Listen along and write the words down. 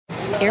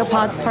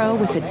AirPods Pro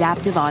with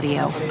adaptive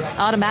audio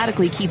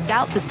automatically keeps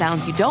out the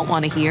sounds you don't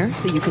want to hear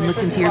so you can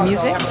listen to your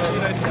music,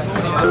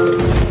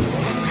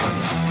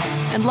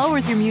 and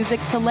lowers your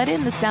music to let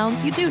in the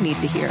sounds you do need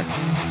to hear.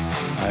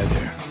 Hi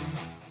there.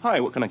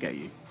 Hi, what can I get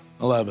you?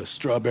 I'll have a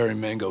strawberry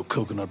mango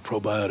coconut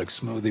probiotic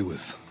smoothie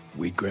with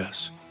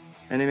wheatgrass.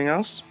 Anything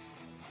else?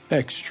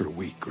 Extra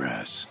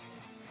wheatgrass.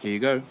 Here you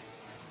go.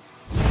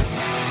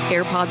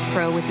 AirPods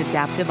Pro with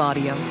adaptive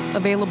audio.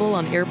 Available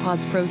on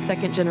AirPods Pro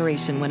 2nd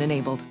generation when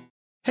enabled.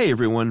 Hey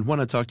everyone,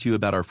 want to talk to you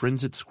about our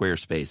friends at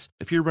Squarespace.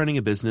 If you're running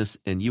a business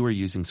and you are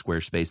using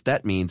Squarespace,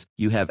 that means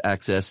you have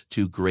access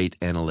to great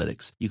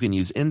analytics. You can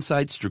use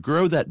insights to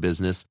grow that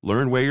business,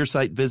 learn where your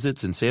site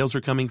visits and sales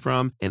are coming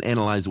from, and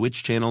analyze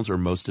which channels are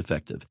most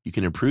effective. You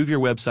can improve your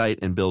website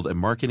and build a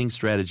marketing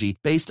strategy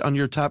based on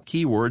your top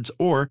keywords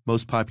or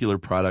most popular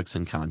products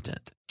and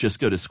content. Just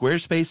go to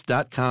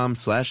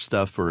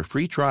squarespace.com/stuff for a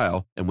free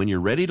trial, and when you're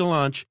ready to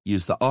launch,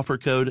 use the offer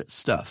code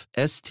STUFF,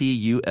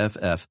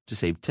 STUFF, to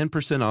save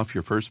 10% off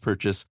your first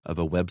purchase of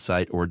a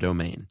website or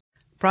domain.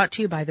 Brought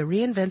to you by the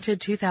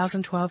reinvented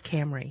 2012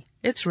 Camry.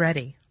 It's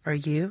ready. Are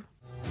you?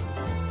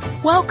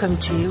 Welcome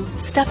to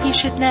Stuff You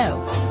Should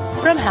Know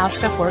from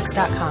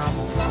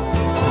HowStuffWorks.com.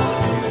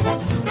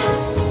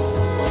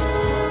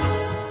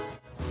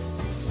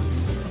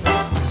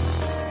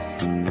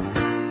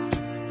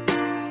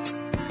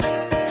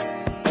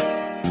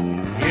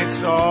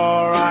 It's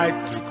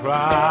alright to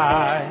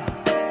cry.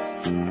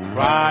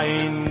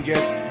 Crying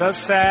gets the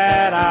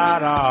sad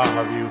out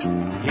of you.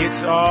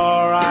 It's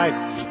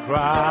alright to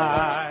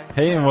cry.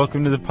 Hey, and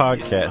welcome to the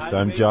podcast.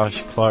 I'm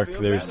Josh Clark.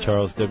 There's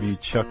Charles W.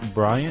 Chuck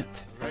Bryant.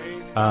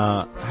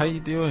 How you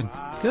doing?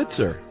 Good,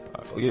 sir.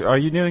 Are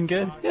you doing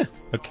good? Yeah.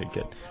 Okay,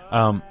 good.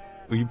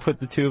 You put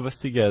the two of us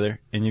together,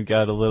 and you've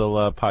got a little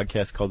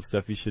podcast called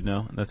Stuff You Should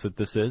Know, and that's what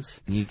this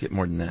is. You get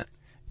more than that.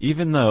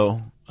 Even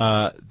though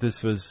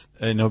this was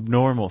an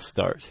abnormal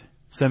start,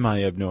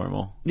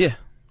 semi-abnormal. Yeah.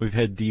 We've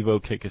had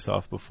Devo kick us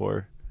off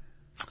before.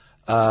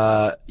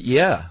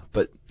 Yeah,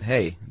 but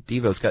hey,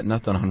 Devo's got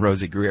nothing on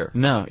Rosie Greer.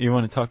 No, you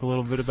want to talk a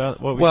little bit about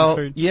what we Well, just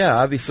heard? yeah,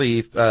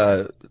 obviously,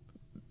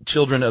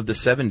 children of the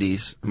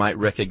 70s might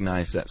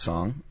recognize that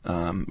song,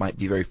 might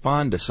be very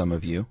fond to some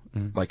of you,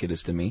 like it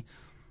is to me,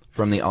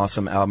 from the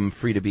awesome album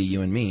Free to Be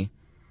You and Me,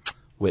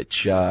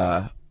 which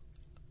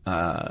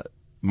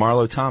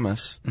Marlo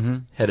Thomas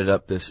headed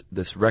up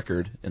this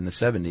record in the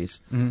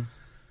 70s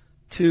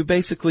to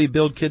basically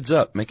build kids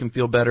up, make them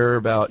feel better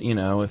about,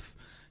 if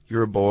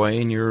you're a boy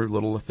and you're a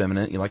little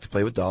effeminate, you like to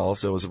play with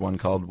dolls. There was one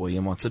called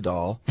William Wants a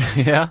Doll.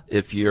 Yeah.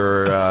 If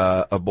you're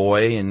a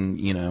boy and,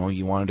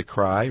 you wanted to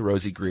cry,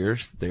 Rosie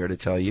Greer's there to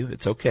tell you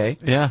it's okay.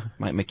 Yeah.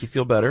 Might make you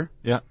feel better.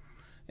 Yeah.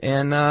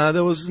 And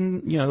there was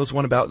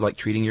one about, like,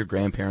 treating your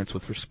grandparents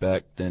with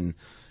respect, and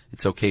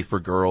it's okay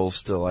for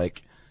girls to,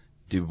 like,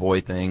 do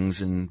boy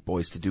things and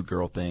boys to do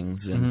girl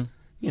things. And,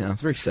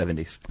 it's very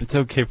 70s. It's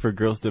okay for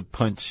girls to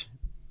punch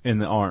in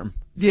the arm.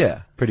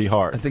 Yeah. Pretty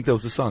hard. I think there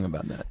was a song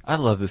about that. I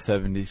love the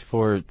 70s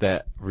for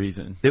that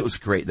reason. It was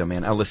great, though,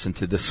 man. I listened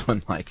to this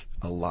one, like,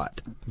 a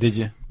lot. Did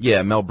you?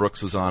 Yeah, Mel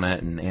Brooks was on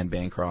it, and Anne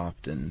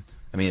Bancroft, and,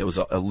 it was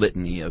a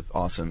litany of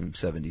awesome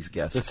 70s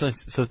guests.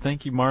 So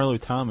thank you, Marlo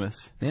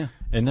Thomas. Yeah.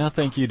 And now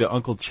thank you to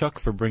Uncle Chuck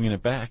for bringing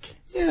it back.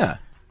 Yeah.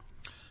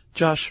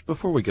 Josh,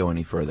 before we go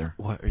any further.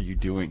 What are you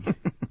doing?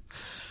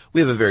 We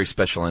have a very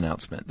special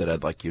announcement that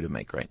I'd like you to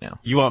make right now.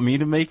 You want me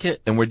to make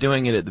it? And we're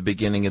doing it at the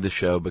beginning of the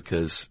show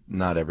because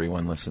not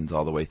everyone listens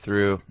all the way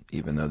through,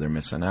 even though they're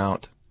missing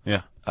out.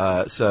 Yeah.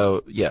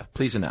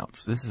 Please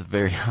announce. This is a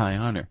very high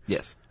honor.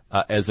 Yes.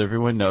 As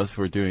everyone knows,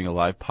 we're doing a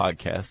live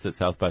podcast at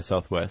South by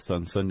Southwest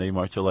on Sunday,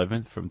 March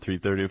 11th from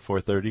 3:30 to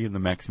 4:30 in the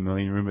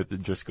Maximilian Room at the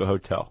Driscoll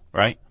Hotel,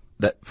 right?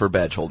 That for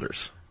badge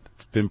holders.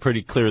 It's been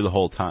pretty clear the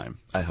whole time.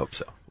 I hope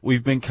so.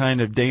 We've been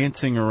kind of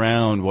dancing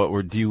around what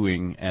we're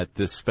doing at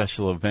this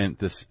special event,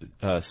 this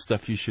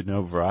Stuff You Should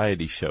Know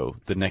variety show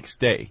the next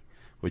day,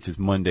 which is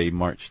Monday,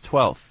 March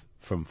 12th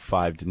from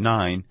 5 to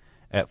 9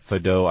 at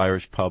Fado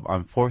Irish Pub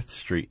on 4th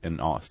Street in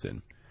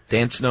Austin.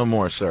 Dance no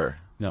more, sir.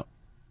 No.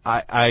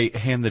 I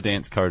hand the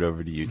dance card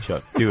over to you,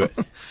 Chuck. Do it.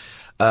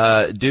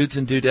 Dudes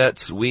and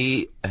dudettes,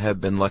 we have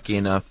been lucky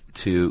enough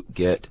to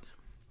get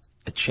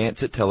a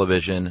chance at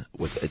television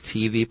with a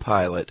TV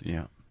pilot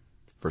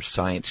for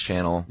Science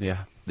Channel.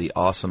 Yeah. The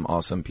awesome,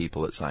 awesome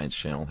people at Science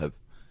Channel have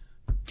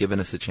given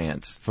us a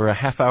chance. For a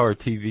half-hour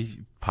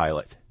TV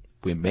pilot.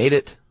 We made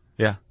it.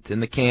 Yeah. It's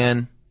in the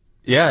can.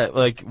 Yeah,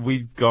 like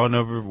we've gone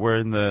over, we're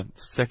in the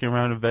second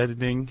round of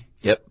editing.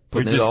 Yep,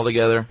 putting it all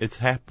together. It's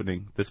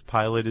happening. This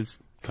pilot is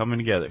coming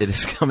together. It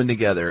is coming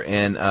together.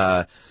 And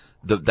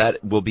that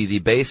will be the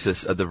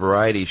basis of the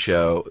variety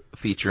show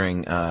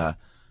featuring an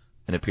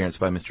appearance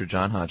by Mr.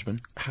 John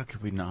Hodgman. How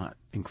could we not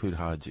include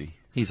Haji?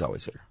 He's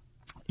always there.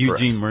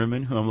 Eugene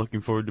Merman, who I'm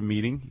looking forward to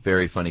meeting.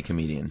 Very funny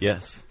comedian.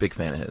 Yes. Big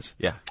fan of his.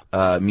 Yeah.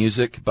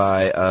 Music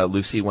by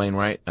Lucy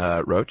Wainwright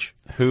Roach.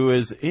 Who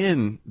is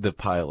in the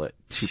pilot.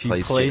 She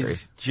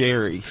plays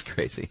Jerry. It's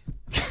crazy.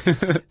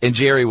 And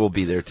Jerry will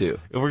be there, too.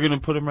 We're going to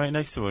put him right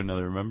next to one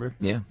another, remember?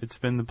 Yeah. It's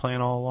been the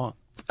plan all along.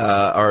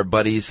 Our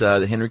buddies,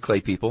 the Henry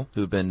Clay people,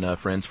 who've been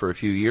friends for a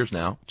few years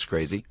now. It's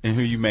crazy. And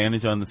who you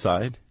manage on the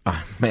side?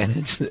 I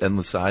manage on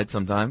the side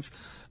sometimes.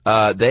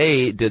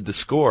 They did the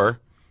score.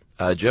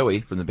 Joey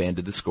from the band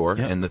did the score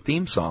and the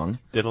theme song.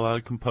 Did a lot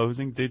of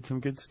composing, did some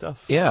good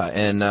stuff. Yeah,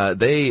 and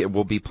they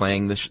will be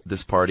playing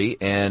this party.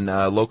 And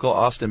local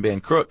Austin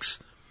band Crooks,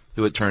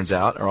 who it turns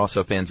out are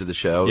also fans of the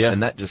show. Yeah.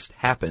 And that just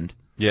happened.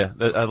 Yeah,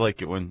 I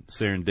like it when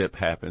serendip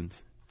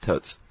happens.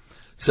 Totes.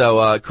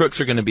 So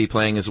Crooks are going to be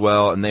playing as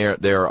well, and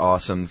they're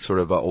awesome, sort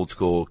of old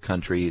school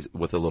country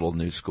with a little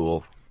new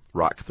school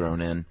rock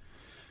thrown in.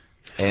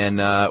 And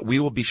we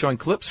will be showing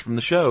clips from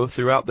the show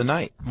throughout the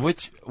night.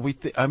 Which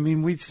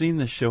we've seen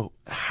the show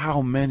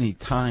how many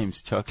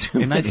times, Chuck,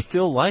 and I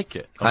still like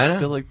it. I'm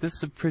still like, this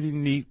is a pretty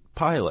neat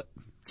pilot.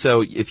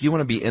 So if you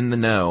want to be in the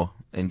know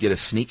and get a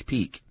sneak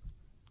peek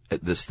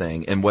at this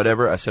thing, and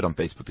whatever I said on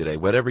Facebook today,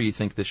 whatever you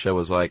think this show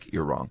is like,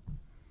 you're wrong.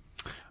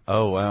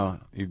 Oh wow,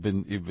 you've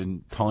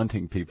been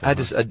taunting people. I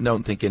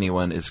don't think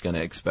anyone is going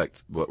to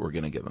expect what we're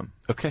going to give them.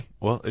 Okay,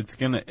 well, it's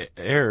going to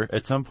air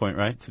at some point,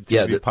 right? It's a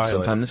TV pilot.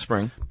 Sometime this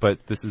spring.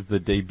 But this is the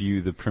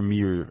debut, the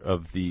premiere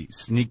of the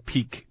sneak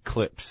peek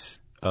clips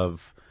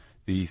of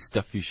the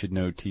Stuff You Should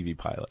Know TV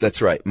pilot.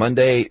 That's right.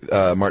 Monday,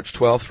 March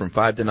 12th from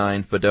 5 to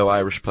 9, Fado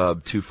Irish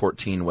Pub,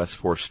 214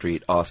 West 4th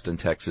Street, Austin,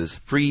 Texas.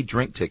 Free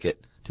drink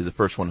ticket to the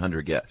first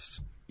 100 guests.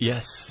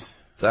 Yes.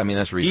 So, I mean,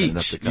 that's reason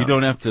enough to come. You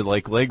don't have to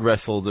leg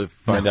wrestle to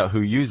find out who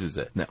uses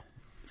it. No.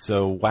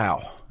 So,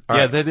 wow. All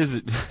right. That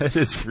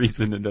is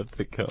reason enough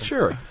to come.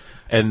 Sure.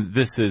 And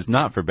this is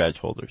not for badge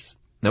holders.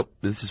 Nope.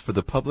 This is for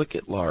the public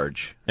at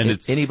large. And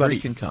it's anybody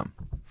free. can come.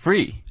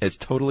 Free. It's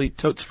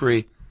totes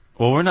free.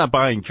 Well, we're not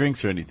buying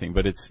drinks or anything,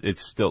 but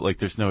it's still like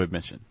there's no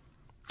admission.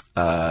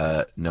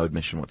 No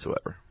admission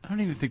whatsoever. I don't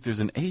even think there's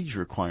an age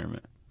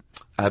requirement.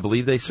 I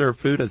believe they serve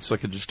food. It's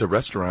like just a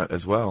restaurant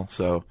as well.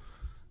 So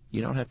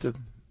you don't have to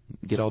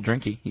get all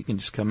drinky. You can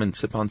just come and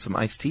sip on some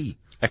iced tea.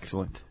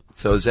 Excellent.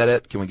 So is that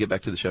it? Can we get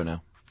back to the show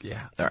now?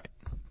 Yeah. All right.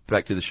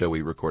 Back to the show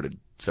we recorded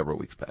several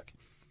weeks back.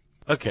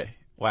 Okay.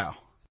 Wow.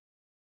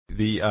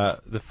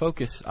 The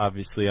focus,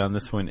 obviously, on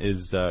this one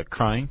is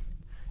crying.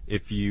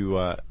 If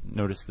you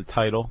notice the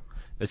title,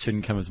 that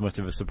shouldn't come as much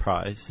of a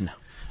surprise. No.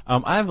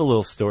 I have a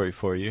little story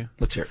for you.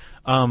 Let's hear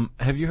it.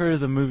 Have you heard of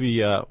the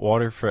movie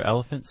Water for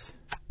Elephants?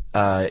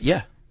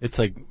 Yeah. It's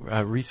like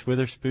Reese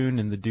Witherspoon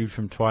and the dude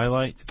from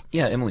Twilight.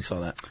 Yeah, Emily saw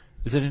that.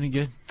 Is it any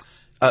good?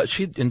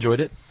 She enjoyed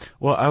it.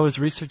 Well, I was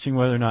researching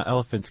whether or not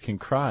elephants can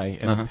cry,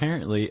 and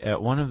apparently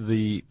at one of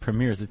the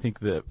premieres, I think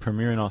the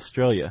premiere in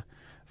Australia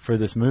for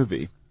this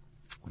movie,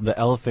 the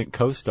elephant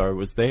co-star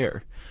was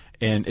there,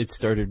 and it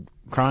started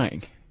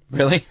crying.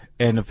 Really?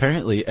 And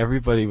apparently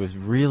everybody was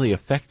really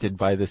affected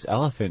by this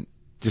elephant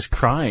just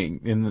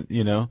crying in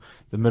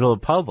the middle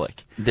of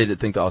public. Did it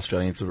think the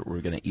Australians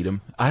were going to eat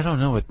him? I don't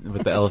know what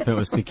the elephant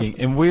was thinking,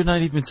 and we're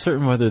not even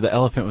certain whether the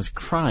elephant was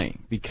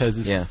crying,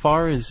 because as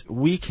far as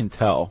we can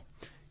tell,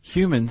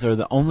 humans are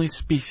the only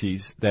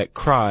species that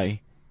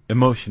cry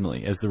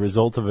emotionally as the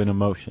result of an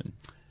emotion.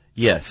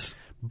 Yes.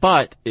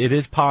 But it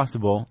is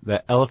possible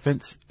that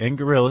elephants and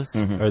gorillas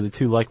are the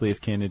two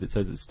likeliest candidates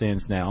as it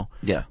stands now.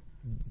 Yeah.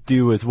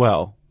 Do as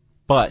well.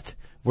 But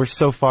we're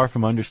so far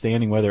from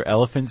understanding whether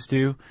elephants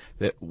do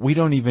that we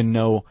don't even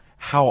know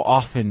how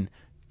often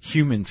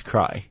humans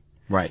cry.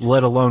 Right.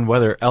 Let alone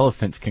whether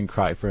elephants can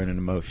cry for an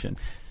emotion.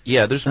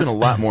 Yeah, there's been a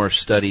lot more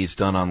studies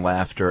done on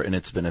laughter and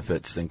its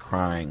benefits than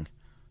crying,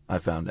 I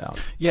found out.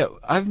 Yeah,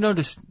 I've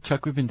noticed,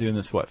 Chuck, we've been doing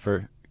this,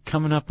 for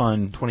coming up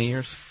on 20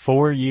 years?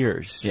 4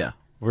 years. Yeah.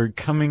 We're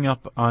coming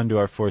up onto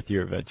our 4th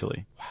year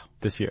eventually. Wow.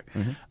 This year.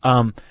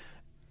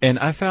 And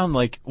I found,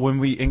 like, when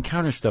we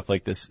encounter stuff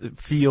like this,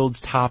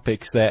 fields,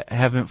 topics that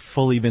haven't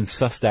fully been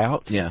sussed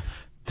out,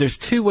 there's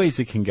two ways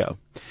it can go.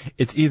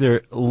 It's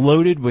either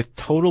loaded with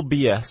total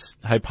BS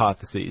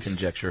hypotheses.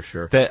 Conjecture,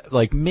 sure. That,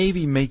 like,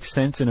 maybe make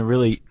sense in a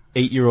really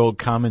 8-year-old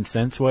common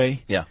sense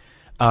way. Yeah.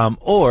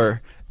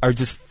 Or are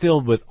just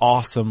filled with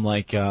awesome,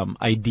 like,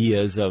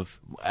 ideas of,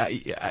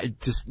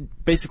 just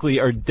basically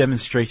are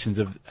demonstrations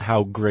of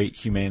how great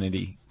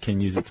humanity can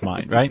use its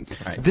mind, right?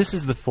 Right. This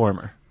is the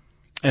former.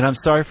 And I'm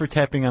sorry for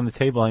tapping on the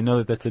table. I know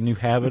that that's a new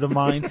habit of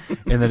mine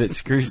and that it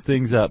screws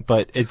things up,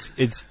 but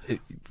it's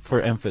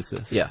for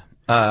emphasis. Yeah.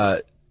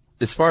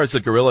 As far as the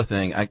gorilla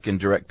thing, I can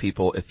direct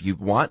people, if you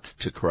want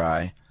to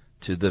cry,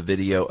 to the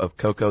video of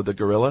Coco the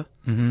gorilla.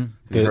 Mm-hmm.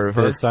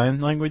 The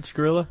sign language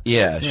gorilla?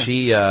 Yeah.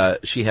 She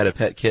had a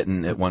pet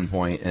kitten at one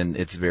point, and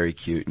it's very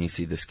cute. And you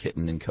see this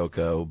kitten and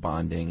Coco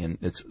bonding, and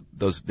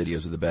those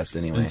videos are the best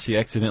anyway. And she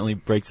accidentally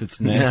breaks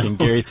its neck, and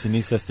Gary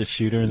Sinise has to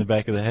shoot her in the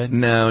back of the head?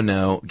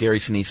 No. Gary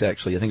Sinise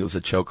actually, I think it was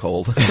a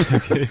chokehold.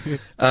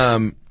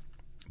 Okay.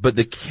 But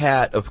the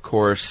cat, of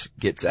course,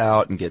 gets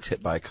out and gets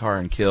hit by a car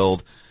and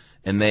killed.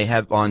 And they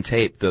have on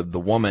tape the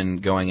woman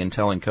going and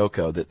telling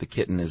Coco that the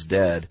kitten is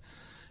dead.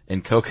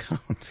 And Coco,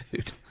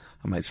 dude,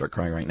 I might start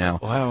crying right now.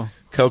 Wow.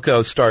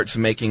 Coco starts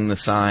making the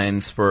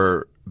signs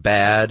for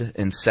bad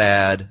and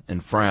sad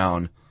and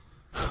frown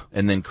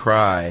and then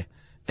cry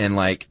and,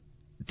 like,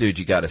 Dude,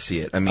 you got to see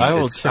it. I mean, I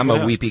will check I'm it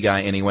a out. weepy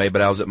guy anyway,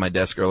 but I was at my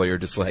desk earlier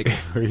just like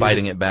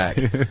fighting it back.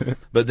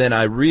 But then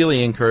I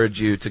really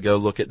encourage you to go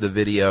look at the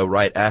video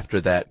right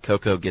after that.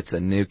 Coco gets a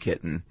new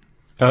kitten.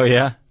 Oh,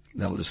 yeah?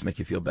 That'll just make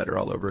you feel better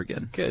all over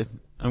again. Good.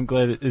 I'm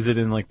glad. Is it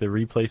in like the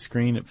replay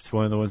screen? It's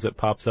one of the ones that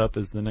pops up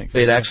as the next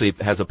It video? actually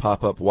has a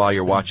pop-up while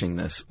you're watching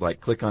this.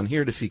 Like, click on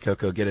here to see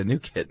Coco get a new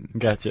kitten.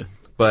 Gotcha.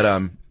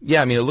 But,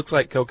 yeah, I mean, it looks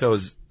like Coco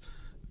is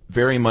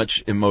very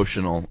much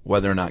emotional.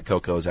 Whether or not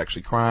Coco is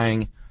actually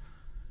crying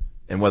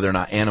and whether or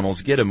not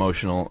animals get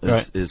emotional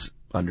is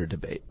under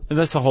debate. And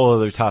that's a whole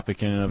other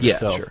topic in and of Yeah,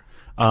 itself.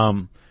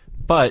 sure.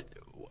 But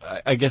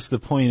I guess the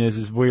point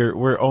is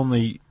we're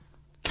only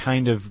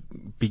kind of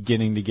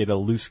beginning to get a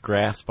loose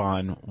grasp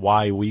on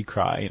why we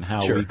cry and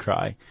how Sure. we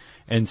cry.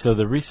 And so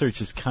the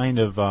research is kind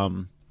of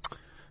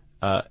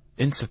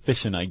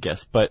insufficient, I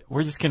guess. But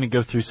we're just going to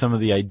go through some of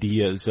the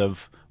ideas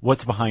of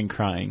what's behind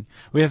crying.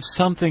 We have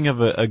something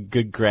of a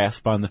good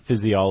grasp on the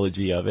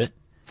physiology of it.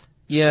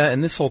 Yeah,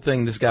 and this whole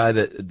thing, this guy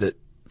that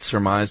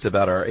surmised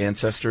about our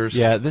ancestors,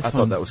 Yeah, I thought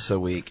one- that was so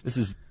weak. This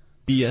is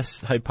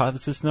BS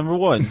hypothesis number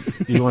 1.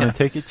 Do you want to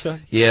take it, Chuck?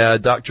 Yeah,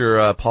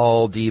 Dr.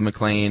 Paul D.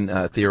 McLean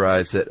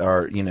theorized that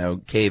our,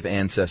 cave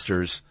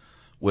ancestors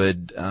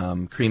would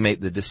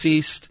cremate the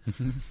deceased,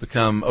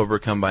 become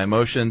overcome by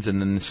emotions, and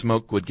then the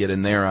smoke would get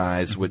in their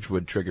eyes, which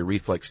would trigger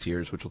reflex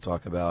tears, which we'll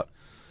talk about.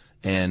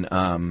 And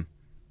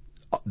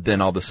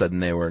then all of a sudden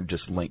they were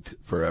just linked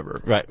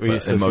forever. Right. We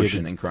associated-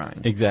 emotion and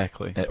crying.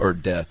 Exactly. Or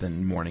death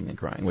and mourning and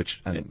crying,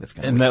 which I think that's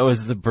kind of And that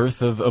was the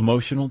birth of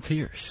emotional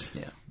tears.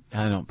 Yeah.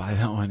 I don't buy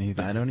that one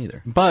either. I don't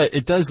either. But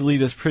it does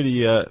lead us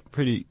pretty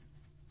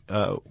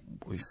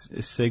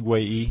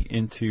segue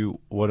into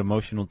what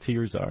emotional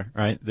tears are,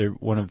 right? They're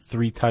one of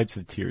 3 types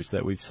of tears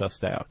that we've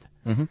sussed out.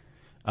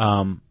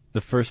 Mm-hmm.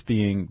 The first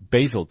being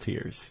basal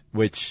tears,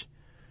 which,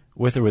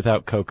 with or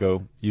without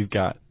Coco, you've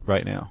got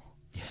right now.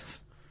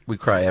 Yes. We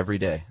cry every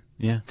day.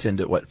 Yeah.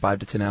 5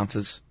 to 10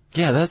 ounces?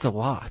 Yeah, that's a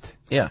lot.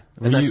 Yeah.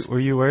 And Were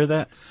you aware of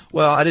that?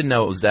 well, I didn't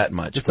know it was that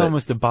much. It's but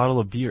almost a bottle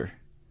of beer.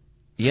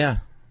 Yeah.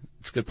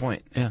 It's a good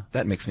point. Yeah.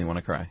 That makes me want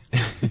to cry.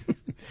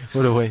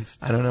 What a waste.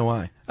 I don't know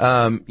why.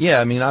 Yeah,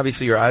 I mean,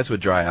 obviously your eyes would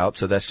dry out,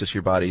 so that's just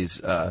your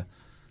body's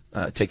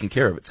taking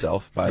care of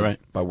itself by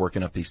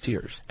working up these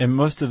tears. And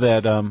most of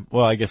that,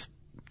 I guess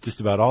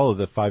just about all of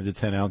the 5 to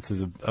 10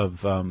 ounces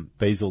of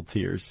basal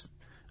tears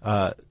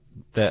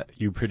that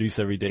you produce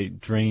every day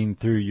drain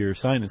through your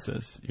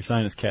sinuses, your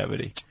sinus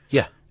cavity,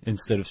 Yeah.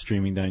 instead of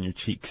streaming down your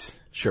cheeks.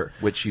 Sure.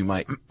 Which you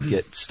might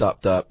get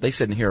stopped up. They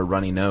said in here a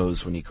runny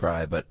nose when you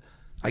cry, but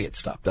I get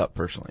stopped up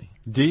personally.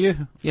 Do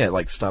you? Yeah, it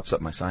like stops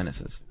up my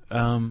sinuses.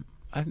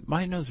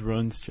 My nose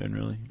runs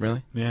generally.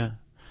 Really? Yeah.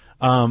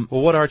 Well,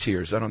 what are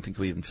tears? I don't think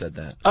we even said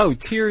that. Oh,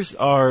 tears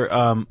are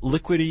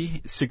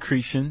liquidy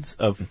secretions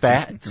of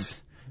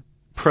fats,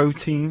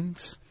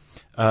 proteins,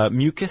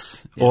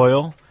 mucus,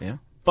 oil, Yeah.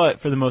 but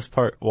for the most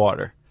part,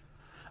 water.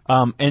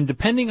 And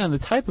depending on the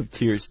type of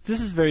tears, this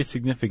is very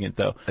significant,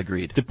 though.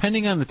 Agreed.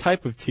 Depending on the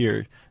type of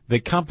tear, the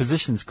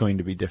composition is going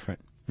to be different.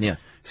 Yeah.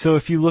 So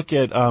if you look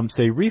at,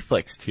 say,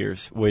 reflex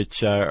tears,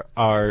 which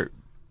are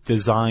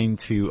designed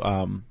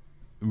to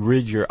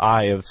rid your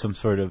eye of some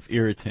sort of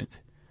irritant,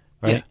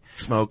 right? Yeah.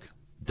 Smoke,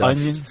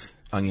 dust.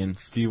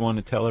 Onions. Do you want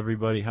to tell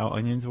everybody how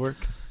onions work?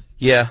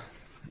 Yeah.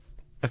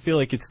 I feel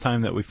like it's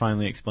time that we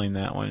finally explain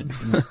that one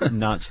and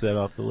notch that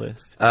off the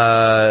list.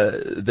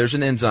 There's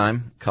an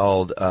enzyme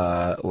called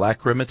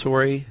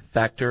lacrimatory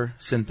factor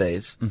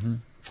synthase,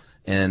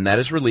 and that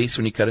is released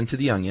when you cut into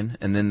the onion,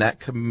 and then that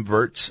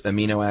converts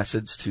amino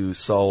acids to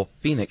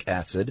sulfenic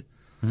acid,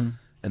 and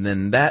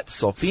then that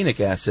sulfenic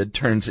acid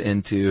turns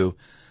into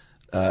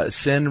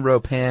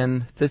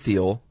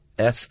synropanthethiol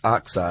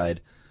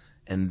S-oxide,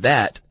 and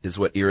that is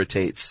what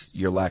irritates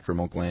your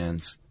lacrimal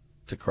glands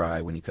to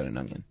cry when you cut an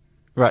onion.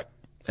 Right.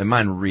 And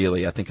mine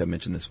really, I think I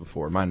mentioned this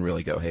before, mine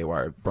really go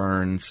haywire. It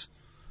burns.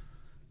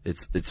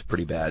 It's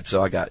pretty bad.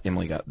 So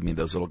Emily got me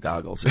those little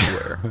goggles that you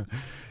wear.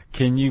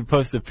 Can you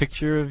post a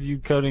picture of you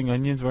cutting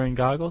onions wearing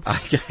goggles? I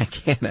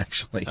can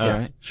actually. All Yeah,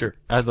 right. sure.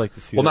 I'd like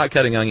to see Well, that. not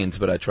cutting onions,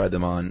 but I tried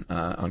them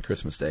on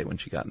Christmas Day when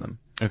she got them.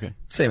 Okay.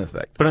 Same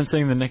effect. But I'm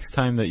saying the next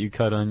time that you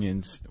cut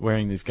onions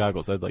wearing these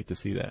goggles, I'd like to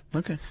see that.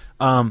 Okay.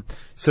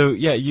 So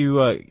yeah,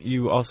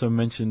 you also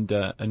mentioned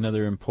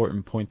another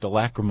important point, the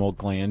lacrimal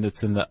gland.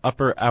 It's in the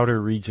upper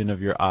outer region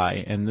of your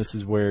eye, and this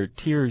is where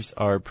tears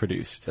are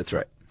produced. That's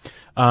right.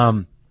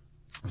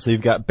 So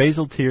you've got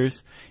basal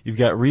tears, you've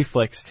got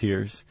reflex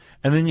tears,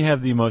 and then you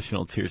have the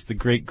emotional tears, the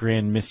great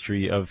grand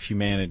mystery of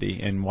humanity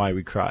and why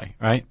we cry,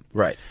 right?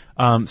 Right.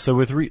 So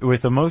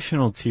with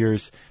emotional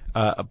tears,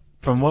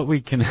 from what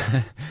we can,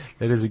 that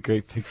is a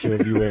great picture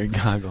of you wearing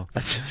goggles. I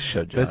just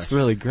showed Josh. That's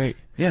really great.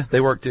 Yeah, they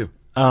work too.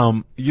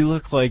 You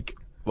look like,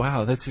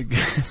 wow, that's a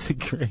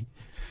great,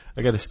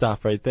 I gotta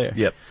stop right there.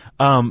 Yep.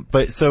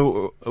 But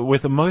so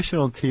with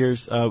emotional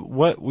tears,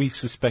 what we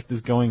suspect is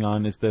going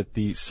on is that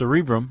the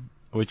cerebrum,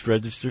 which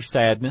registers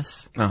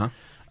sadness,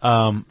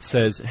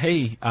 says,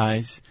 hey,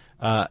 eyes,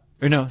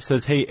 or no, it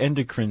says, hey,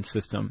 endocrine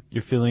system,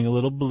 you're feeling a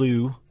little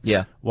blue.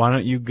 Yeah. Why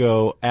don't you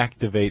go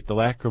activate the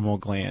lacrimal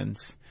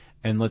glands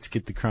and let's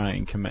get the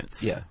crying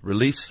commenced? Yeah.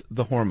 Release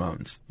the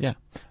hormones. Yeah.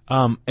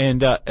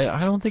 And I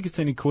don't think it's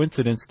any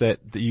coincidence that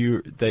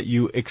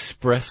you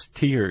express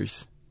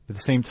tears at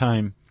the same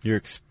time you're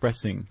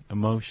expressing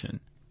emotion.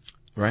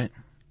 Right.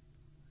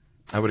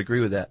 I would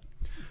agree with that.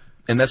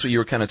 And that's what you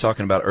were kind of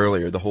talking about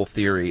earlier, the whole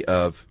theory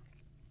of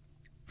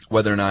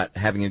whether or not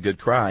having a good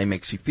cry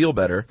makes you feel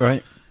better.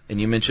 Right. And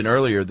you mentioned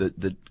earlier that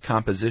the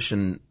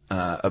composition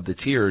of the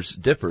tears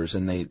differs,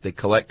 and they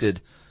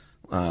collected,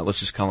 let's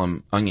just call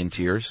them onion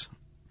tears,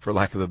 for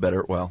lack of a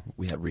better, well,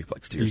 we have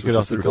reflex tears. You could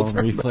also call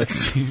them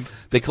reflex tears.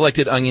 They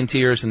collected onion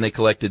tears, and they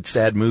collected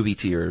sad movie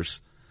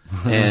tears,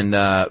 and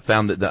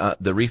found that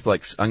the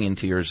reflex onion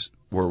tears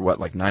were,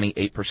 like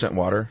 98%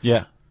 water?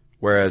 Yeah.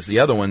 Whereas the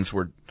other ones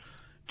were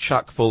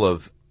chock full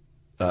of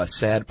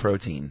sad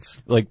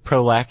proteins. Like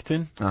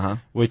prolactin, Uh-huh.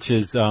 which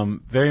is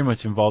very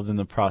much involved in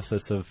the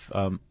process of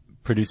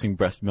producing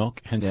breast milk,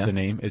 hence the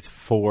name. It's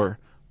for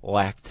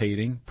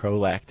lactating,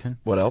 prolactin.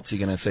 What else? You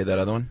going to say that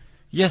other one?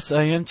 Yes,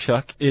 I am,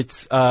 Chuck.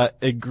 It's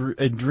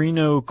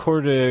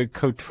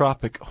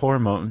adrenocorticotropic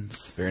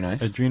hormones. Very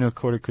nice.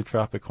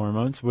 Adrenocorticotropic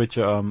hormones, which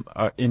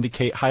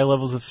indicate high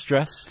levels of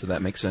stress. So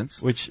that makes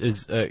sense. Which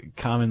is a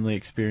commonly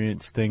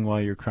experienced thing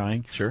while you're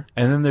crying. Sure.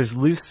 And then there's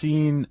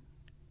leucine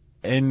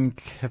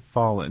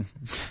enkephalin.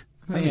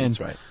 Man, that's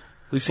right.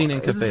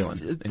 Leucine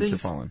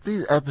enkephalin.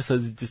 These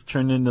episodes have just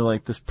turned into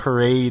like this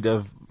parade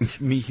of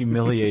me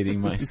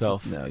humiliating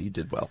myself. No, you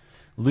did well.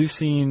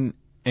 Leucine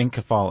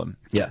enkephalin.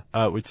 Yeah.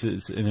 Which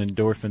is an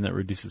endorphin that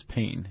reduces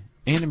pain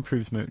and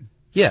improves mood.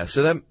 Yeah,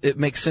 so that it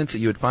makes sense that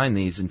you would find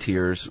these in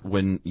tears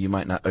when you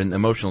might not, in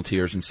emotional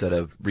tears instead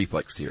of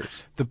reflex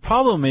tears. The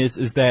problem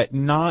is that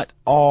not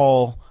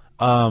all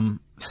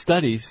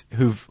studies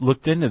who've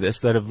looked into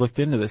this,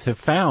 have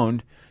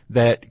found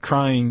that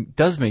crying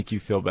does make you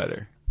feel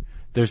better.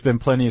 There's been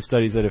plenty of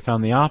studies that have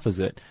found the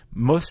opposite.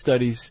 Most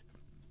studies,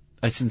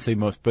 I shouldn't say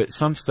most, but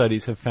some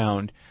studies have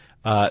found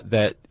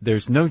that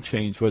there's no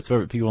change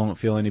whatsoever. People don't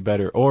feel any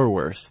better or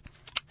worse.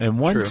 And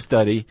one True.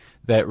 study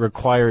that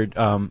required,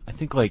 I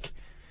think like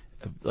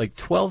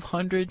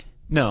 1,200,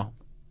 no,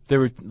 there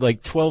were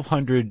like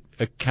 1,200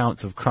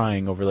 accounts of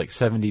crying over like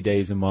 70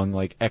 days among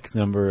like X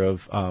number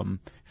of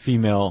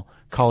female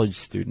college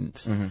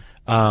students.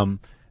 Mm-hmm.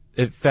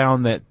 It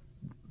found that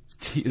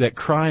that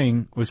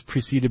crying was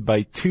preceded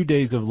by 2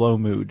 days of low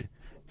mood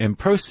and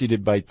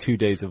proceeded by 2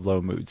 days of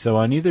low mood. So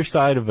on either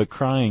side of a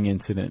crying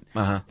incident,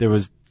 there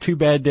was 2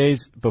 bad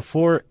days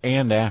before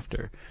and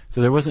after.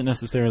 So there wasn't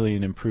necessarily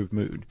an improved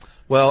mood.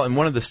 Well, and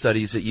one of the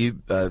studies that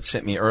you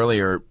sent me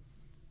earlier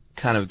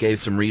kind of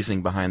gave some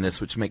reasoning behind this,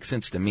 which makes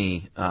sense to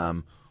me.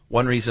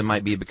 One reason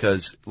might be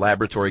because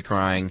laboratory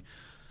crying,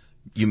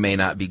 you may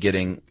not be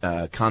getting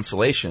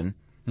consolation,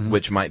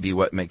 which might be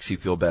what makes you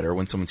feel better.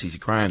 When someone sees you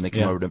crying, they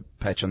come over to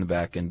pat you on the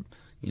back and,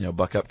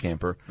 buck up,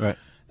 camper. Right.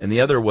 And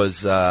the other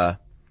was that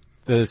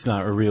it's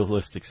not a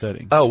realistic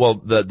setting. Oh, well,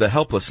 the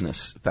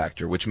helplessness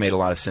factor, which made a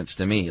lot of sense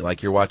to me.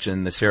 Like you're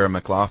watching the Sarah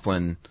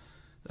McLachlan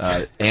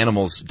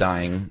animals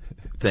dying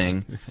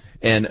thing,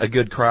 and a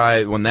good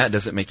cry when that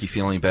doesn't make you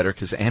feel any better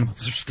because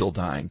animals are still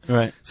dying.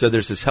 Right. So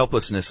there's this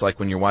helplessness, like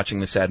when you're watching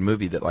the sad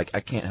movie, that like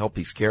I can't help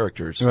these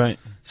characters. Right.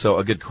 So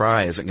a good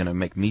cry isn't going to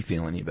make me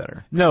feel any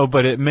better. No,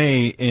 but it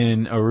may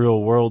in a real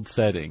world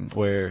setting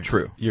where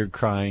True. You're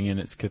crying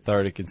and it's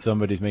cathartic and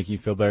somebody's making you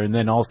feel better, and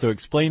then also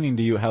explaining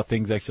to you how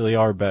things actually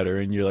are better,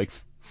 and you're like,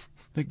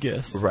 I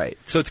guess. Right.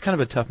 So it's kind of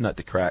a tough nut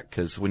to crack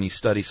because when you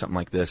study something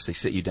like this, they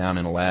sit you down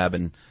in a lab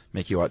and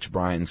make you watch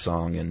Brian's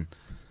song, and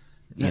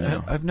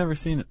I've never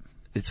seen it.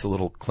 It's a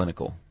little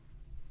clinical.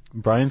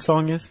 Brian's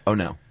song is? Oh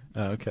no.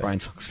 Oh, okay.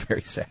 Brian's song's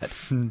very sad.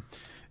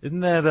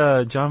 Isn't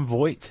that John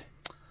Voight?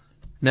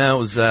 No, it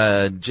was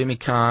Jimmy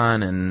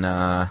Kahn and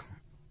I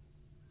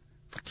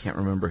can't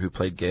remember who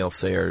played Gale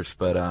Sayers,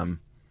 but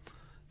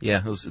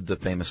it was the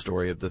famous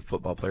story of the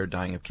football player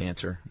dying of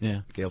cancer.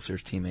 Yeah. Gale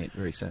Sayers' teammate,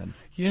 very sad.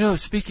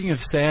 Speaking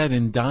of sad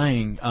and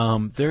dying,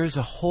 there's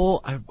a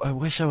whole, I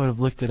wish I would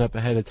have looked it up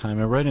ahead of time.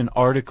 I read an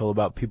article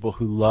about people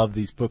who love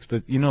these books,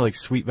 but like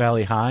Sweet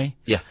Valley High?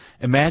 Yeah.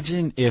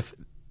 Imagine if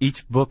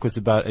each book was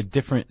about a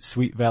different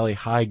Sweet Valley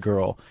High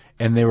girl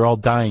and they were all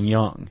dying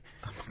young.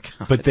 Oh my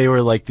God. But they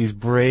were like these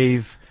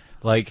brave,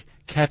 like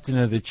captain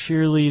of the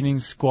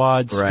cheerleading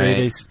squad,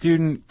 straight A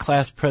student,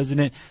 class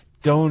president,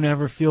 don't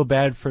ever feel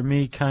bad for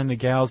me kind of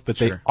gals, but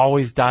they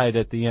always died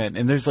at the end.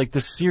 And there's like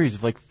this series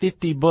of like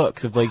 50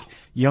 books of like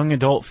young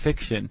adult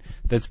fiction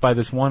that's by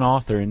this one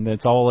author, and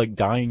that's all like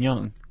dying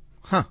young.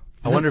 Huh.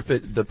 I wonder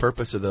if the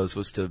purpose of those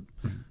was to,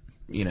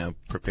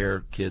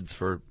 prepare kids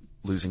for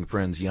losing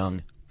friends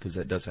young, because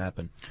that does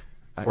happen.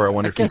 Or I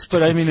wonder if guess,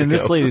 but I mean, in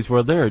this lady's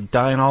world, they're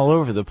dying all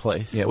over the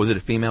place. Yeah, was it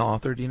a female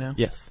author, do you know?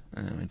 Yes.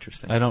 Oh,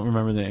 interesting. I don't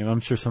remember the name.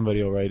 I'm sure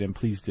somebody will write in.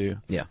 Please do.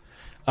 Yeah.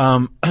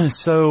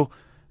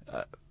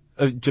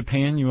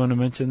 Japan, you want to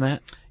mention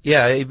that?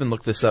 Yeah, I even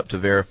looked this up to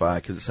verify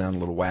because it sounded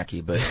a little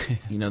wacky, but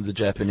the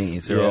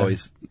Japanese, they're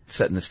always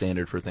setting the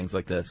standard for things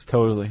like this.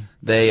 Totally.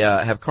 They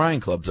have crying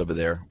clubs over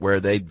there where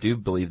they do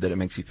believe that it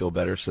makes you feel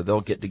better, so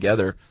they'll get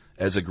together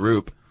as a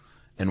group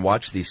and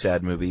watch these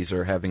sad movies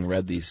or having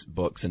read these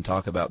books and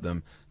talk about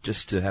them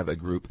just to have a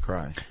group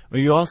cry. Well,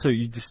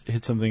 you just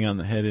hit something on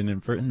the head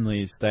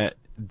inadvertently, is that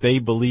they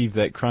believe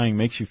that crying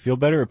makes you feel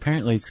better.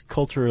 Apparently it's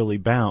culturally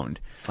bound.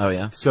 Oh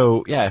yeah?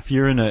 So yeah, if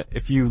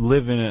you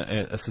live in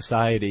a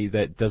society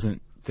that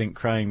doesn't think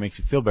crying makes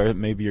you feel better,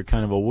 maybe you're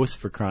kind of a wuss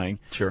for crying.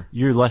 Sure.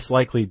 You're less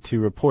likely to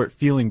report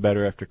feeling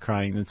better after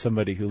crying than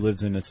somebody who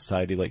lives in a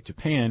society like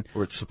Japan.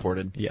 Where it's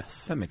supported.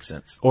 Yes. That makes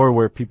sense. Or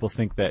where people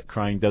think that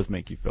crying does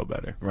make you feel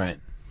better. Right.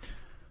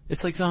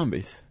 It's like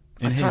zombies.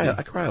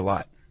 I cry a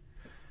lot.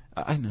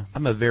 I know.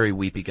 I'm a very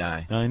weepy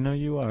guy. I know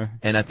you are.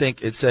 And I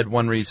think it said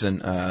one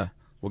reason,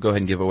 we'll go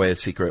ahead and give away a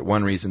secret.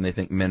 One reason they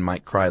think men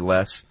might cry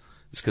less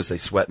is because they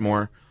sweat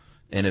more.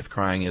 And if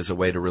crying is a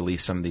way to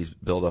release some of these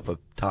buildup of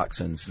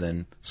toxins,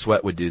 then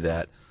sweat would do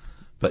that.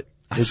 But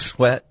I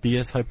sweat.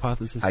 BS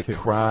hypothesis I too.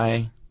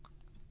 cry.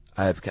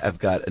 I've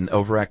got an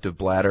overactive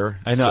bladder.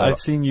 I know. So, I've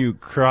seen you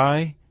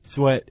cry,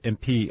 sweat, and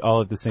pee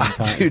all at the same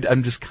time. Dude,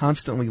 I'm just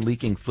constantly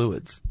leaking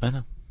fluids. I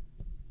know.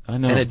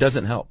 And it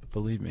doesn't help.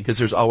 Believe me. Because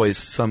there's always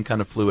some kind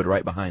of fluid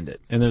right behind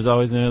it. And there's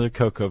always another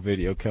Coco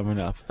video coming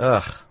up.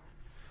 Ugh.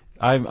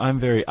 I'm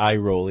very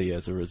eye-rolly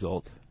as a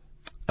result.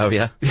 Oh,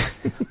 yeah?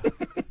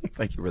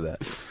 Thank you for that.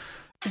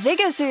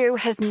 Zigazoo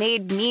has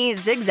made me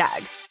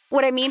zigzag.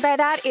 What I mean by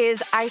that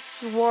is I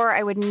swore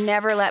I would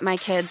never let my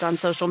kids on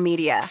social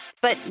media.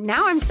 But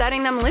now I'm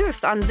setting them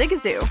loose on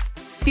Zigazoo.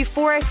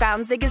 Before I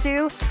found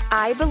Zigazoo,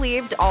 I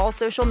believed all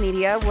social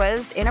media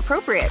was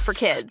inappropriate for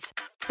kids.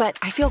 But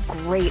I feel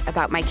great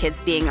about my kids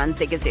being on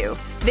Zigazoo.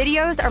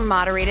 Videos are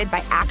moderated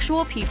by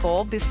actual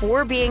people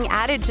before being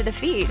added to the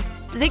feed.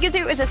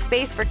 Zigazoo is a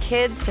space for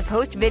kids to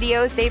post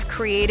videos they've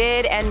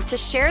created and to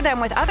share them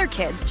with other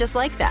kids just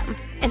like them.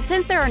 And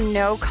since there are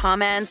no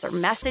comments or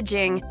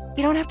messaging,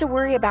 you don't have to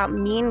worry about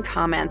mean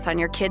comments on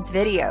your kids'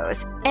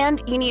 videos.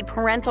 And you need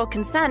parental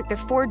consent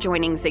before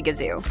joining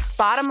Zigazoo.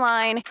 Bottom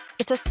line,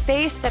 it's a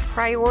space that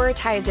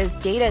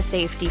prioritizes data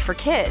safety for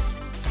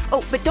kids.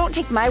 Oh, but don't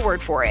take my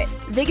word for it.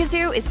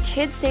 Zigazoo is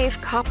KidSafe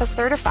COPPA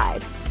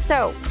certified.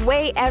 So,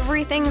 weigh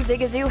everything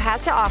Zigazoo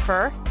has to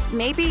offer.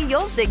 Maybe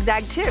you'll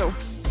zigzag too.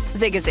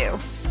 Zigazoo,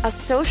 a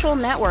social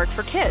network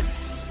for kids.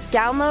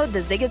 Download the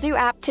Zigazoo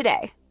app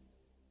today.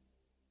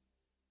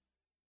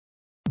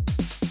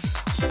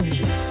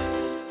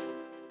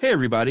 Hey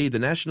everybody, the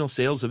national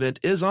sales event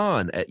is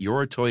on at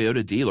your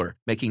Toyota dealer,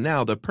 making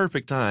now the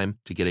perfect time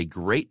to get a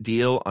great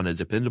deal on a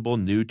dependable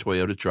new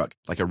Toyota truck,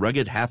 like a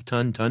rugged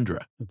half-ton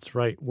Tundra. That's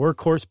right.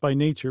 Workhorse by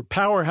nature,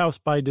 powerhouse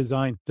by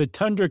design. The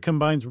Tundra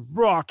combines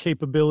raw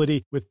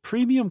capability with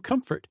premium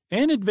comfort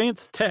and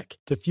advanced tech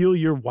to fuel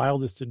your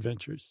wildest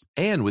adventures.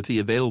 And with the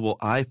available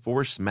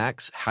iForce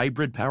Max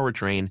hybrid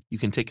powertrain, you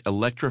can take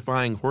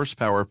electrifying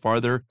horsepower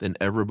farther than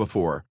ever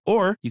before.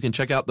 Or you can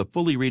check out the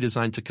fully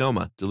redesigned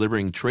Tacoma,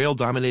 delivering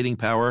trail-dominating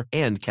power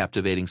and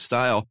captivating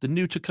style. The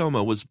new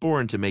Tacoma was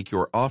born to make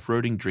your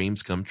off-roading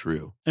dreams come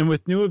true. And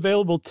with new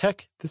available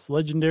tech, this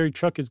legendary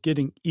truck is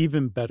getting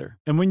even better.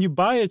 And when you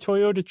buy a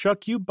Toyota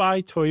truck, you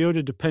buy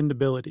Toyota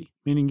dependability,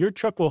 meaning your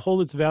truck will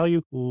hold its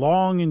value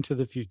long into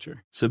the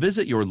future. So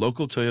visit your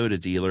local Toyota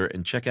dealer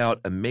and check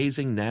out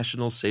amazing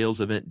national sales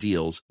event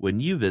deals when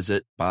you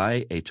visit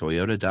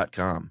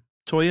buyatoyota.com.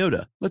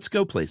 Toyota, let's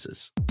go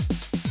places.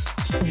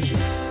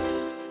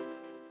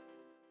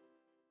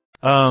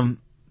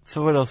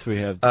 So what else we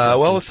have?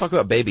 Well, let's talk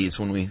about babies.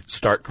 When we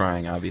start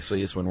crying,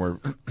 obviously, is when we're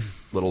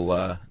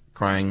little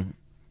crying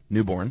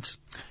newborns.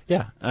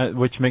 Yeah,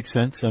 which makes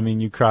sense. I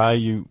mean, you cry,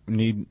 you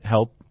need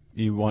help,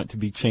 you want to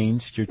be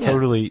changed. You're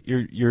totally,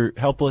 you're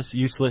helpless,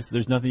 useless.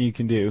 There's nothing you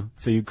can do.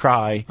 So you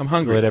cry. I'm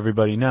hungry. Let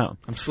everybody know.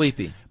 I'm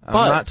sleepy. I'm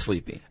But not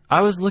sleepy.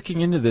 I was looking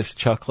into this,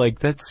 Chuck. Like,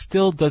 that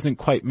still doesn't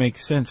quite make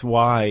sense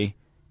why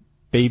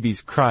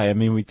babies cry. I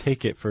mean, we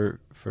take it for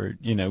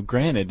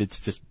granted. It's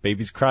just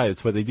babies cry.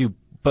 That's what they do.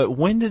 But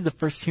when did the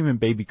first human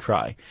baby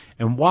cry?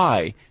 And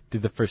why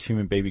did the first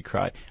human baby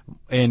cry?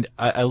 And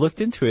I looked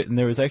into it, and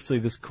there was actually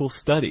this cool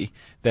study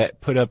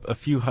that put up a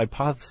few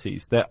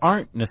hypotheses that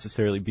aren't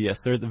necessarily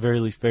BS. They're at the very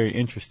least very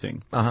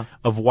interesting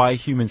of why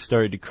humans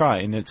started to cry.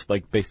 And it's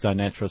like based on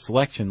natural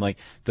selection. Like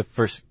the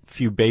first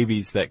few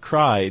babies that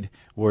cried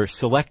were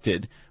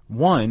selected.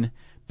 One,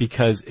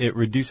 because it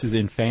reduces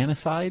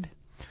infanticide.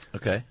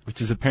 Okay.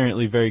 Which is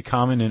apparently very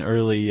common in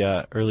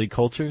early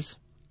cultures.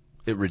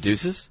 It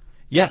reduces?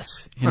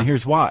 Yes, and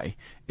here's why.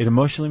 It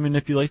emotionally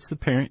manipulates the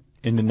parent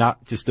into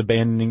not just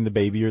abandoning the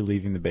baby or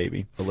leaving the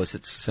baby.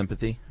 Elicits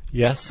sympathy?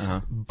 Yes,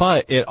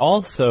 but it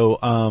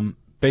also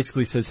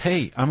basically says,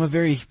 hey, I'm a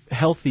very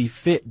healthy,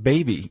 fit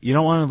baby. You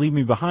don't want to leave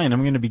me behind.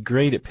 I'm going to be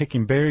great at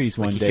picking berries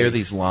one you day. hear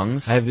these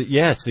lungs?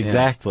 Yes,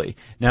 exactly.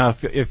 Now,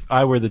 if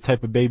I were the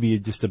type of baby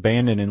you'd just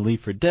abandon and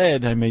leave for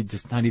dead, I may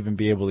just not even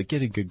be able to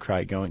get a good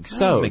cry going.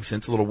 So that makes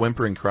sense. A little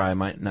whimpering cry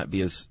might not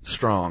be as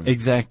strong.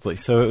 Exactly.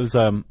 So it was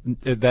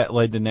that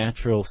led to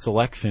natural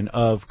selection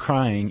of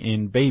crying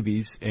in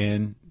babies,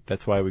 and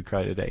that's why we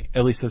cry today.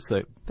 At least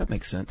that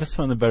makes sense. That's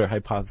one of the better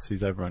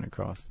hypotheses I've run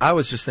across. I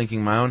was just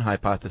thinking my own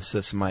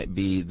hypothesis might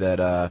be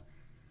that,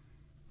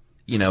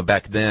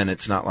 back then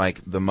it's not like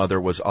the mother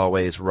was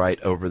always right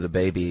over the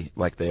baby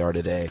like they are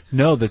today.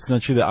 No, that's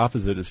not true. The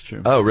opposite is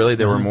true. Oh, really?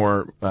 They were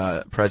more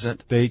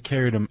present? They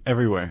carried them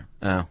everywhere.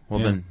 Oh, well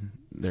then,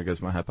 there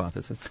goes my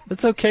hypothesis.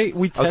 That's okay.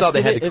 I thought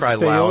they had to cry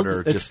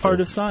louder. It's part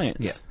of science.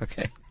 Yeah,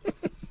 okay.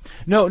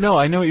 No,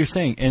 I know what you're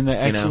saying. And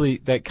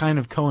that kind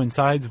of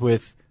coincides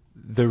with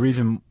the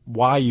reason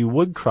why you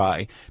would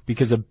cry,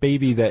 because a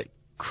baby that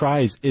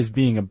cries is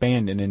being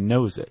abandoned and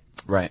knows it.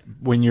 Right.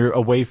 When you're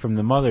away from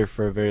the mother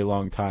for a very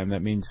long time,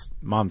 that means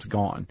mom's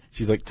gone.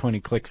 She's like 20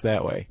 clicks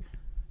that way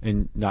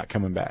and not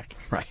coming back.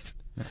 Right.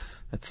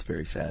 That's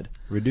very sad.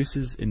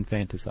 Reduces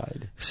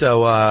infanticide.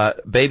 So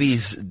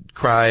babies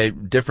cry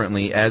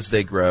differently as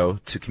they grow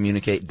to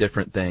communicate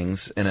different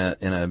things. In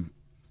a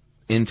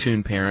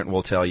in-tune parent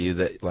will tell you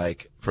that,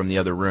 like, from the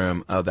other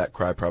room, oh, that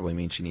cry probably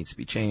means she needs to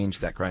be changed.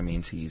 That cry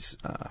means he's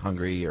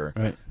hungry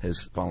or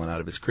has fallen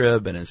out of his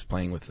crib and is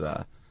playing with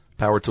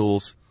power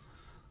tools.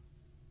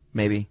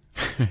 Maybe.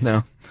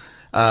 No.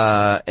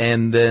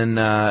 And then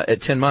at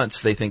 10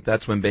 months, they think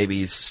that's when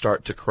babies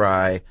start to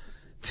cry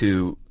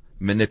to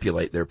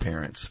manipulate their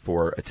parents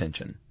for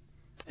attention.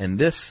 And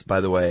this, by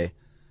the way,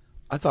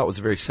 I thought was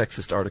a very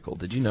sexist article.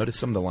 Did you notice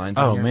some of the lines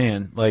in here? Oh,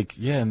 man.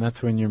 And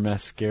that's when your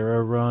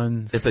mascara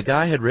runs. If a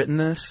guy had written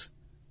this,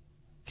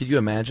 could you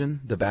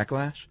imagine the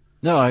backlash?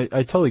 No, I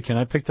totally can.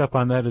 I picked up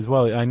on that as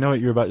well. I know what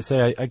you're about to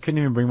say. I couldn't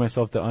even bring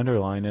myself to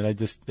underline it. I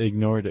just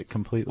ignored it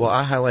completely. Well,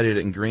 I highlighted it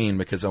in green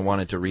because I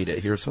wanted to read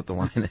it. Here's what the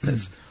line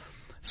is.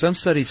 Some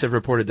studies have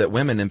reported that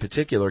women in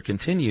particular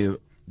continue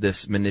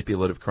this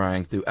manipulative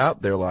crying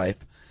throughout their life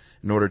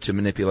in order to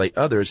manipulate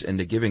others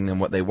into giving them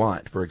what they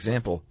want. For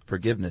example,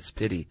 forgiveness,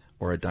 pity,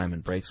 or a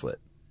diamond bracelet.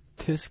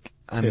 Tisk.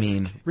 I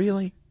mean,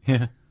 really?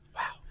 Yeah.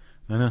 Wow.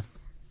 I know.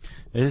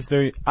 It is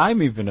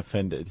I'm even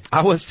offended.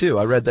 I was too.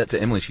 I read that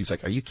to Emily. She's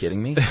like, are you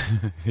kidding me?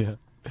 Yeah.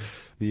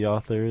 The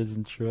author is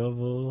in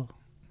trouble.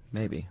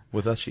 Maybe.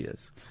 With us, she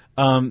is.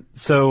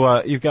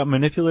 So you've got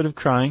manipulative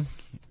crying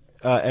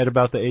at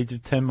about the age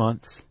of 10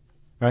 months,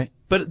 right?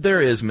 But there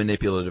is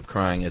manipulative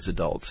crying as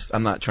adults.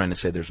 I'm not trying to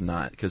say there's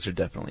not, because there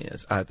definitely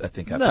is. I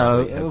think I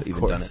probably have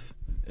even done it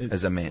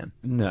as a man.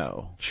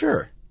 No.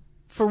 Sure.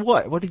 For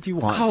what? What did you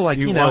want? Oh, like,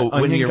 you know,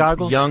 when you're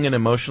goggles? young and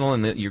emotional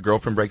and your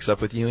girlfriend breaks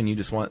up with you and you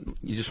just want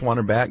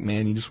her back,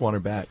 man. You just want her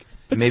back.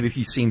 And maybe if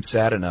you seem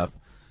sad enough,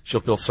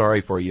 she'll feel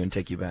sorry for you and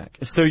take you back.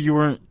 So you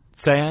weren't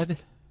sad?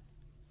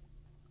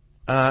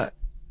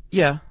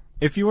 Yeah.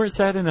 If you weren't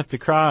sad enough to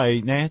cry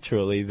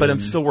naturally, then... But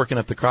I'm still working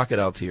up the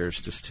crocodile tears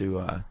just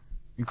to,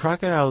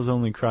 Crocodiles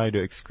only cry to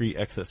excrete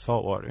excess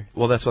salt water.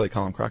 Well, that's why they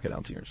call them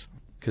crocodile tears.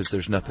 Because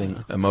there's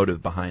nothing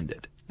emotive behind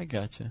it. I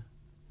gotcha.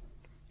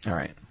 All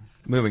right.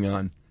 Moving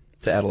on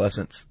to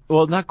adolescence.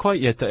 Well, not quite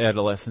yet to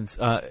adolescence.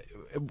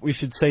 We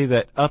should say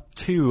that up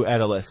to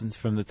adolescence,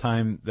 from the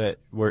time that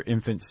we're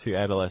infants to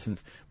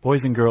adolescence,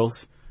 boys and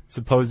girls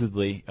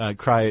supposedly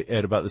cry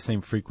at about the same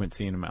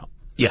frequency and amount.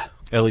 Yeah.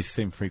 At least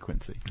same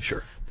frequency.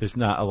 Sure. There's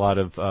not a lot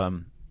of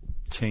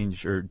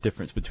change or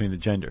difference between the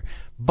gender.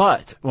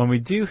 But when we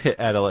do hit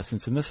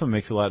adolescence, and this one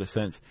makes a lot of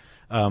sense,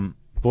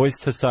 boys'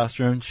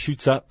 testosterone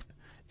shoots up,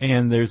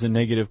 and there's a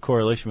negative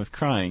correlation with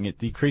crying. It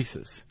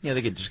decreases. Yeah,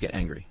 they just get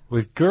angry.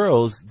 With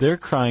girls, their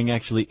crying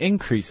actually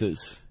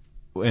increases,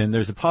 and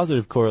there's a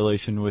positive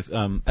correlation with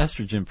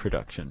estrogen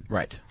production.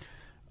 Right.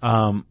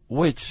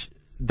 Which,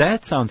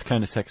 that sounds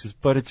kind of sexist,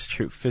 but it's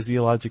true.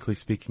 Physiologically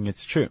speaking,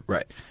 it's true.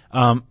 Right.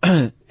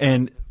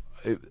 And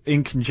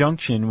in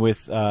conjunction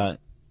with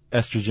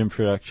estrogen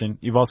production,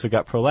 you've also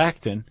got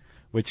prolactin,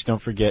 which, don't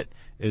forget,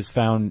 is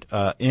found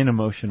in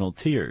emotional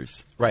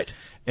tears. Right.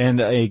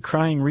 And a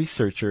crying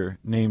researcher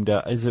named,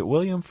 is it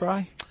William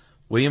Fry?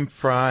 William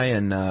Fry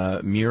and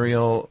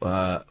Muriel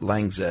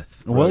Langseth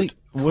wrote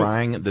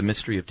Crying, the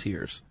Mystery of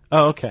Tears.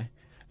 Oh, okay.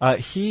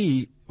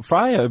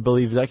 Fry, I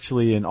believe, is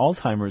actually an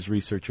Alzheimer's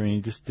researcher, and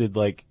he just did,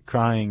 like,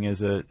 crying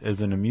as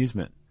an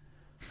amusement.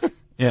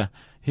 Yeah.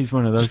 He's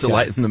one of those just to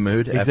guys. lighten the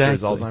mood exactly. After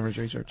his Alzheimer's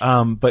research.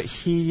 But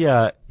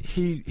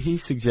he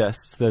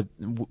suggests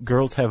that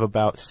girls have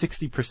about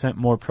 60%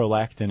 more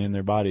prolactin in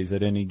their bodies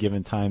at any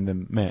given time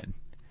than men.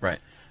 Right.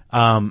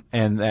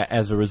 And that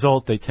as a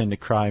result, they tend to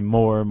cry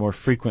more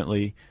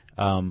frequently.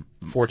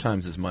 4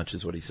 times as much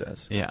is what he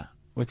says. Yeah,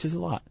 which is a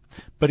lot.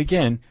 But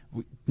again,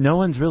 no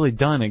one's really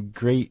done a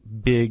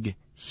great, big,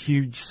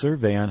 huge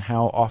survey on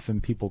how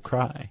often people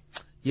cry.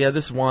 Yeah,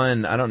 this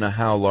one, I don't know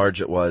how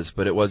large it was,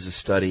 but it was a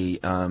study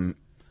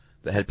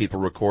that had people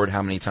record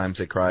how many times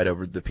they cried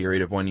over the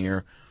period of 1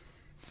 year.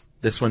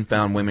 This one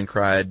found women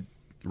cried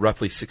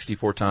roughly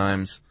 64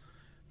 times,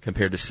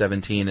 compared to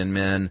 17 in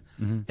men,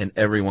 and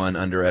everyone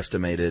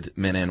underestimated,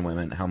 men and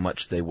women, how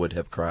much they would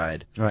have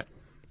cried. Right.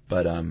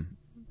 But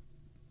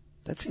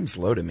that seems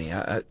low to me.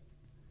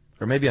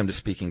 Or maybe I'm just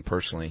speaking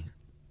personally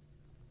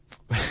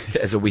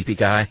as a weepy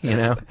guy, you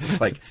know? It's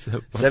like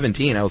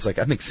 17, I was like,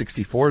 I think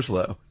 64 is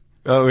low.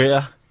 Oh,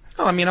 yeah?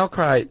 Oh, I mean, I'll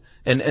cry.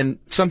 And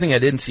something I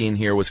didn't see in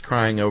here was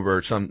crying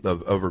over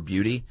over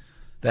beauty.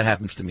 That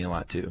happens to me a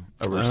lot, too.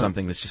 Over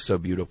something that's just so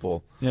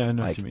beautiful. Yeah, I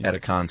know like what you mean. At a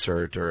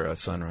concert or a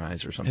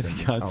sunrise or something. At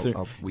a concert.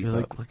 I'll weep You're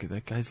up. like, look at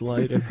that guy's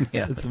lighter.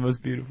 Yeah. That's the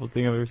most beautiful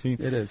thing I've ever seen.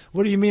 It is.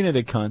 What do you mean at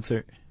a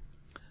concert?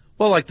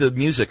 Well, like the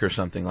music or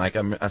something. Like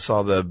I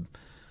saw the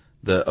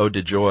Ode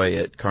to Joy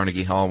at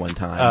Carnegie Hall one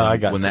time. Oh, I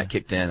got when you. that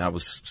kicked in, I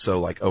was so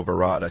like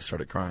overwrought, I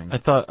started crying. I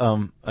thought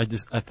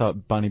I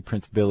thought Bonnie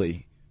Prince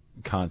Billy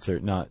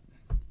concert, not.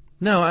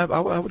 No,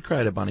 I would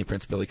cry at a Bonnie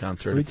Prince Billy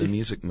concert Would if the you?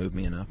 music moved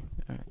me enough.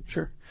 All right.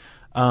 Sure.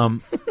 I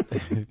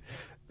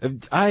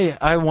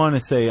want to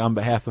say on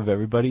behalf of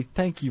everybody,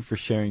 thank you for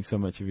sharing so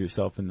much of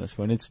yourself in this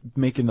one. It's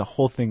making the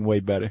whole thing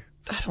way better.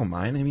 I don't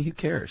mind. I mean, who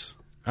cares?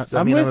 Does that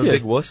I'm mean with I'm you. a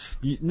big wuss?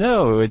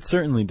 No, it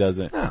certainly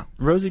doesn't. Oh.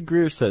 Rosie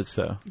Greer says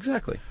so.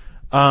 Exactly.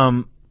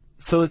 So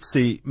let's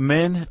see.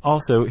 Men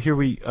also, here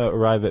we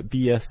arrive at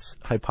BS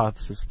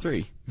hypothesis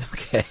 3.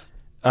 Okay.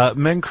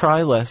 Men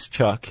cry less,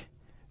 Chuck,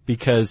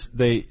 because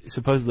they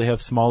supposedly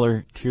have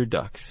smaller tear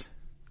ducts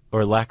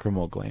or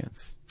lacrimal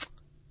glands.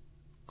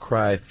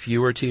 Cry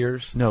fewer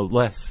tears? No,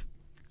 less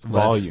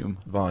volume.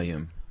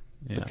 Volume.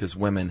 Yeah. Because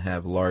women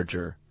have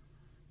larger.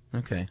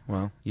 Okay,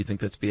 well, you think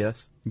that's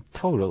BS?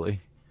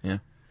 Totally. Yeah.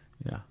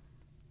 Yeah.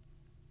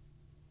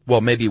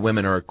 Well, maybe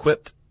women are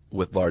equipped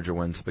with larger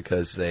ones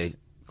because they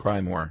cry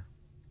more.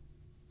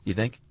 You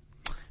think?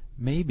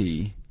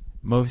 Maybe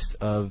most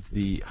of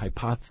the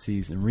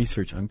hypotheses and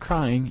research on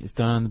crying is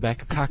done on the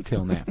back of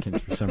cocktail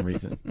napkins for some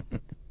reason.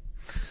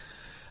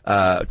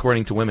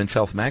 According to Women's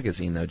Health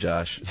magazine, though,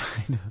 Josh,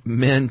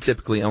 men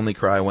typically only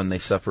cry when they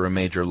suffer a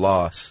major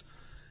loss.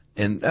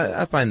 And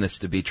I find this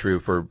to be true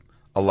for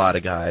a lot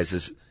of guys.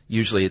 Is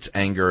usually it's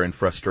anger and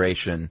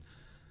frustration,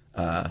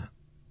 or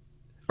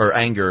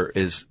anger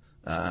is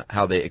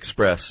how they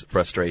express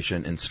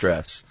frustration and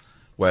stress,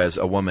 whereas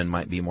a woman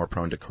might be more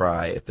prone to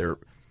cry if they're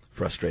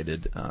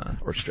frustrated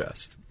or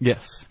stressed.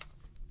 Yes.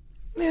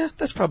 Yeah,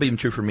 that's probably even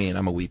true for me, and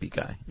I'm a weepy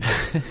guy.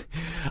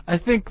 I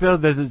think, though,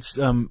 that it's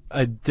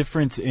a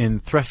difference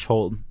in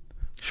threshold.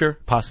 Sure.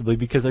 Possibly,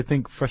 because I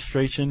think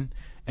frustration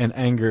and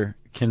anger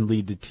can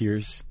lead to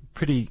tears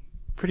pretty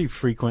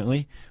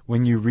frequently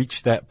when you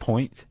reach that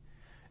point.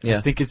 Yeah.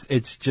 I think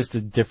it's just a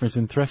difference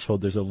in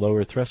threshold. There's a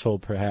lower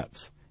threshold,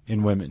 perhaps,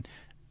 in women.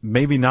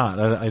 Maybe not.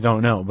 I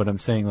don't know, but I'm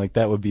saying like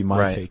that would be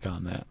my take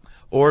on that.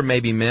 Or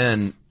maybe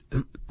men,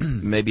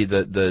 maybe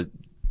the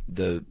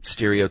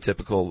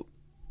stereotypical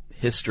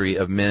history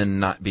of men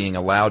not being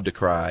allowed to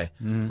cry,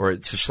 or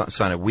it's a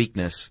sign of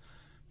weakness,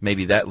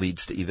 maybe that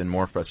leads to even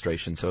more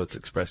frustration, so it's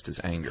expressed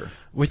as anger.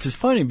 Which is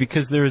funny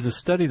because there is a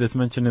study that's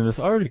mentioned in this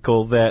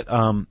article that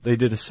they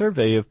did a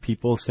survey of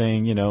people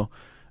saying, you know,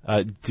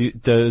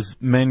 does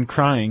men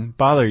crying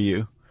bother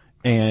you?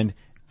 And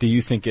do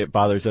you think it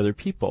bothers other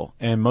people?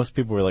 And most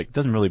people were like, it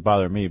doesn't really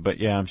bother me, but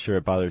yeah, I'm sure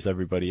it bothers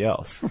everybody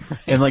else. Right.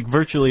 And like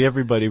virtually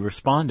everybody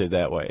responded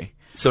that way.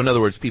 So in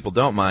other words, people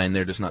don't mind,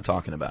 they're just not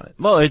talking about it.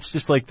 Well, it's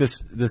just like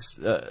this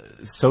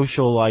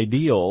social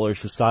ideal or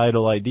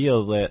societal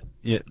ideal that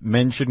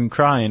men shouldn't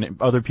cry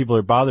and other people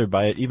are bothered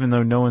by it, even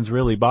though no one's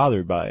really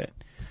bothered by it.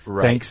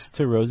 Right. Thanks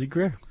to Rosie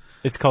Greer.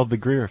 It's called the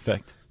Greer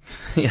effect.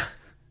 Yeah.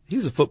 He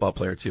was a football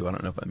player, too. I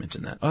don't know if I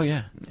mentioned that. Oh,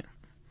 yeah.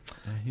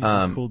 He's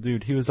a cool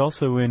dude. He was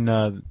also in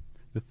The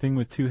Thing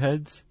with Two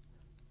Heads.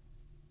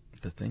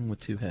 The Thing with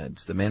Two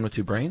Heads. The Man with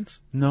Two Brains?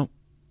 No.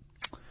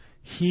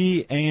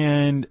 He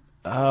and...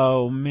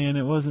 Oh, man,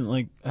 it wasn't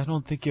like... I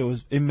don't think it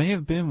was... It may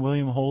have been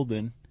William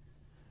Holden.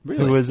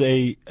 Really? Who was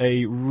a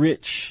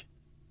rich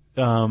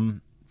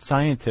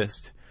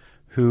scientist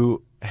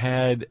who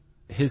had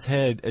his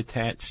head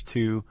attached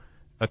to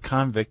a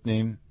convict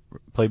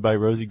played by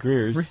Rosie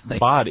Greer's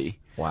body.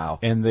 Wow.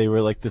 And they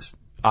were like this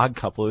odd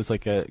couple. It was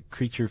like a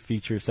creature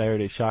feature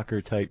Saturday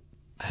Shocker type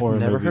horror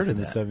never movie heard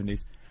from of the that.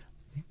 70s.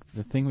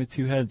 The Thing with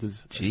Two Heads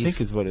is, Jeez. I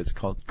think is what it's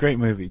called. Great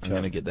movie, Chuck. I'm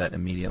going to get that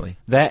immediately.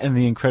 That and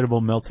The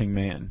Incredible Melting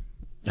Man.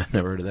 I've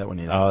never heard of that one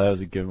either. Oh, that was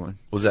a good one.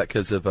 Was that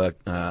because of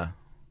the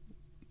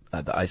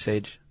Ice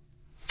Age?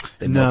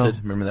 They No.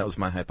 melted? Remember, that was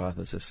my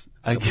hypothesis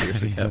a couple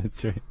years ago.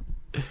 That's right.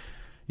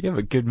 You have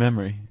a good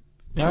memory.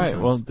 All right,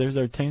 Sometimes. well, there's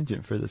our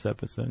tangent for this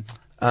episode.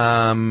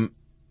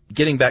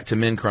 Getting back to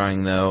men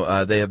crying,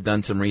 though, they have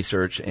done some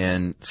research,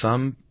 and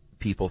some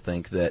people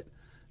think that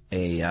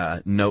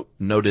a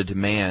noted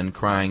man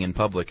crying in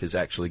public is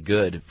actually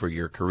good for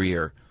your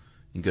career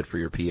and good for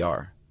your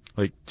PR.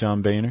 Like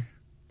John Boehner?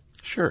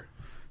 Sure.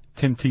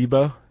 Tim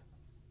Tebow?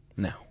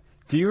 No.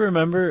 Do you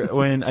remember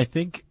when I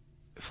think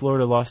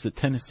Florida lost to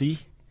Tennessee?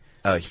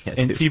 Oh, yeah.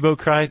 And dude. Tebow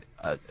cried?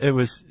 It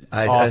was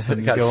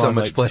awesome. I got to go so on,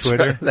 much like, pleasure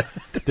Twitter. out of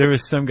that. There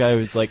was some guy who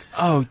was like,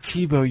 "Oh,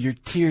 Tebow, your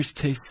tears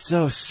taste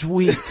so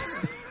sweet."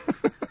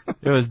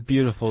 It was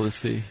beautiful to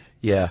see.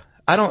 Yeah.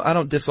 I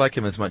don't dislike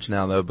him as much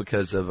now though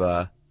because of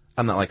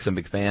I'm not like some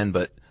big fan,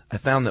 but I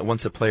found that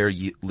once a player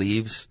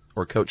leaves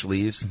or coach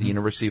leaves the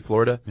University of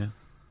Florida,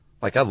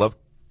 like I love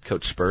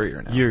Coach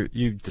Spurrier now.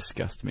 You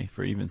disgust me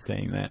for even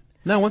saying that.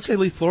 No, once they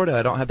leave Florida,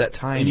 I don't have that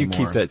tie anymore. And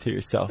you keep that to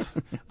yourself.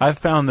 I've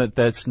found that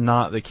that's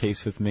not the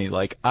case with me.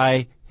 Like,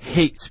 I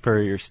hate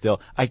Spurrier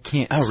still. I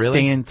can't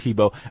stand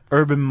Tebow.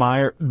 Urban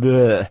Meyer,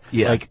 bleh.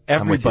 Yeah, like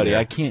everybody. you,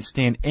 I can't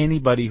stand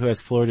anybody who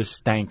has Florida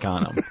stank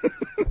on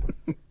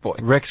them. Boy.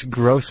 Rex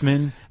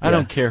Grossman. I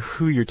don't care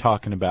who you're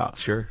talking about.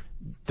 Sure.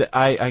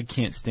 I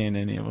can't stand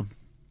any of them.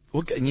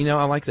 Well, you know,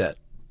 I like that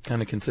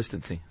kind of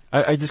consistency.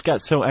 I just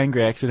got so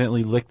angry I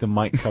accidentally licked the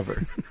mic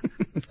cover.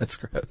 That's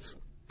gross.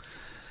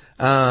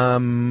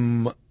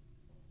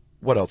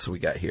 What else we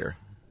got here?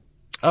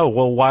 Oh,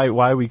 well,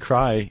 why we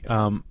cry.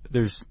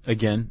 There's,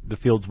 again, the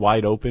field's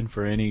wide open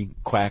for any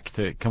quack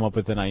to come up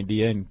with an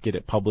idea and get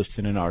it published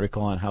in an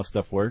article on how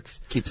stuff works.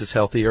 Keeps us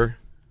healthier.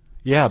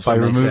 Yeah, by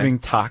removing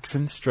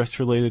toxins,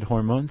 stress-related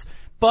hormones.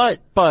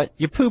 But,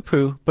 you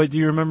poo-poo, but do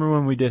you remember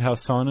when we did how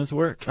saunas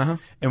work? Uh-huh.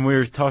 And we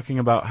were talking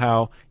about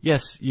how,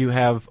 yes, you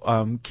have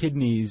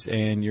kidneys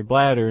and your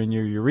bladder and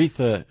your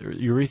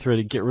urethra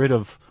to get rid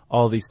of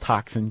all these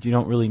toxins. You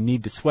don't really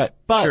need to sweat.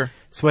 But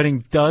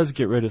sweating does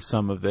get rid of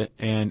some of it,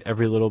 and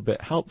every little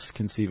bit helps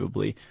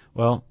conceivably.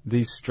 Well,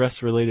 these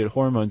stress-related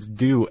hormones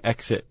do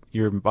exit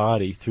your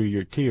body through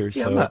your tears.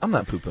 Yeah, so I'm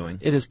not poo-pooing.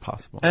 It is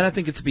possible. And I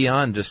think it's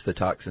beyond just the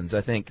toxins.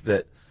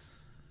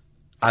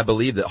 I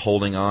believe that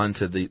holding on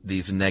to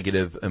these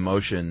negative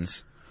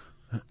emotions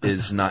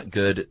is not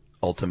good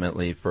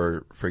ultimately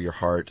for your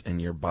heart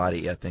and your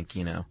body. I think,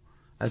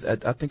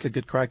 I think a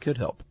good cry could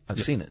help.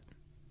 I've seen it.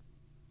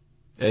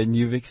 And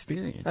you've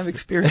experienced it. I've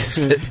experienced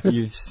it.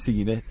 You've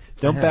seen it.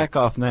 Don't back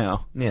off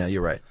now. Yeah,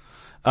 you're right.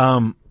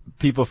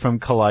 People from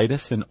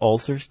colitis and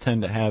ulcers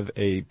tend to have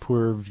a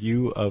poorer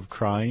view of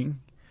crying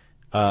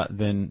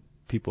than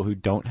people who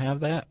don't have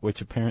that,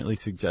 which apparently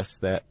suggests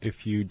that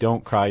if you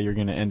don't cry, you're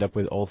going to end up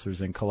with ulcers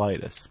and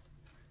colitis.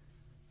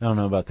 I don't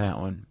know about that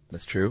one.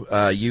 That's true.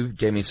 You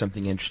gave me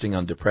something interesting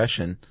on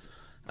depression.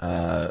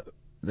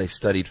 They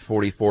studied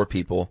 44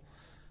 people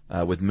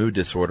with mood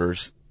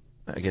disorders.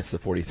 I guess the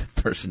 40th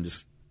person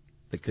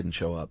they couldn't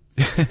show up,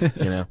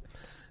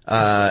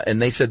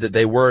 and they said that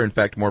they were in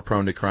fact more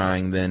prone to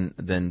crying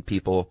than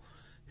people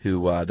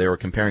who they were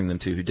comparing them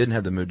to who didn't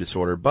have the mood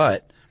disorder.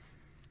 But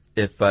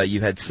if you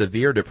had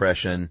severe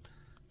depression,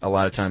 a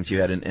lot of times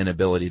you had an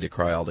inability to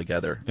cry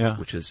altogether,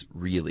 which is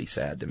really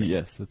sad to me.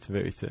 Yes, that's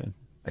very sad.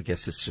 I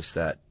guess it's just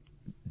that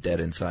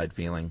dead inside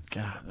feeling.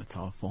 God, that's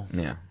awful.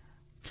 Yeah.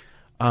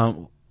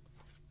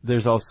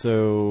 There's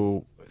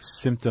also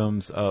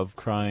symptoms of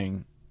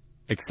crying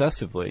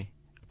excessively.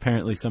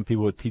 Apparently some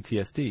people with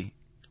PTSD.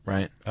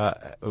 Right.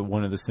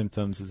 One of the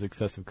symptoms is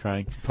excessive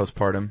crying.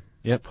 Postpartum.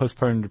 Yeah,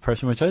 postpartum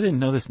depression, which I didn't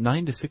know this.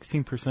 9 to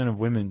 16% of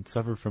women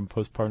suffer from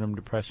postpartum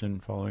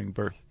depression following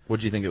birth. What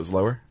did you think it was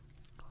lower?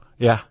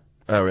 Yeah.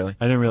 Oh, really?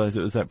 I didn't realize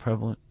it was that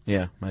prevalent.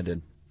 Yeah, I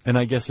did. And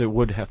I guess it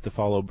would have to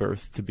follow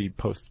birth to be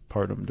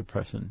postpartum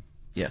depression.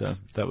 Yes. So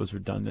that was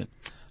redundant.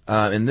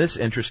 In this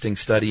interesting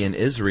study in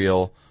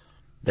Israel,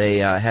 they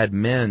had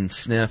men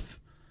sniff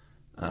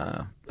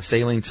a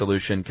saline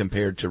solution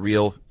compared to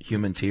real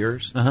human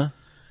tears. Uh-huh.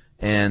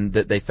 And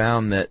that they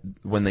found that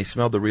when they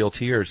smelled the real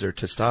tears, their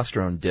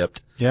testosterone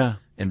dipped. Yeah.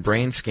 And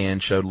brain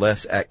scans showed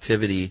less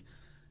activity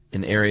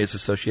in areas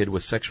associated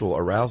with sexual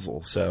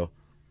arousal. So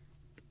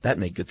that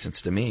made good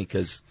sense to me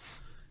because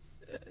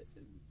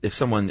if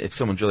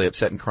someone's really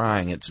upset and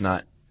crying, it's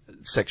not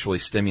sexually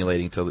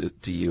stimulating to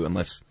you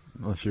unless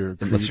you're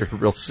a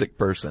real sick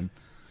person.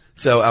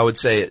 So I would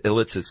say it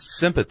elicits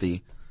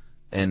sympathy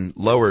and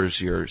lowers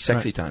your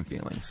sexy time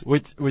feelings.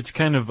 Which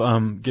kind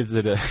of gives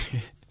it a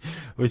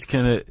which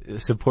kind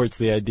of supports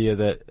the idea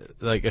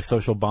that like a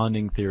social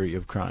bonding theory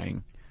of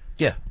crying.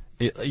 Yeah.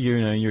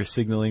 You're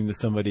signaling to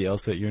somebody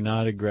else that you're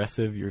not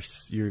aggressive, you're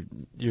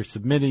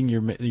submitting,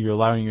 you're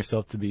allowing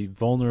yourself to be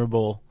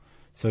vulnerable.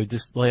 So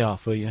just lay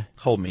off, will you?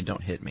 Hold me,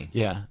 don't hit me.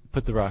 Yeah,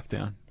 put the rock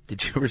down.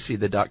 Did you ever see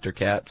the Dr.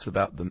 Katz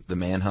about the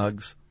man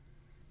hugs?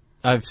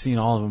 I've seen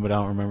all of them, but I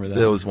don't remember that.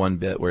 There was one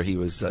bit where he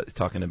was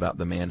talking about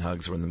the man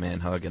hugs, when the man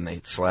hug and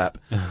they slap.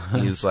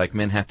 He was like,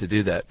 men have to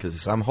do that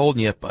because I'm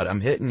holding you, but I'm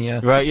hitting you.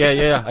 Right,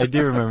 yeah. I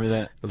do remember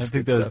that. I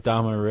think that was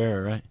Dom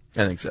Herrera, right?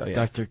 I think so, yeah.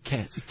 Dr.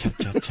 Katz.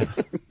 Cha-cha-cha.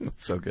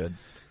 So good.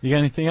 You got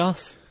anything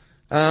else?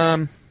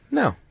 No.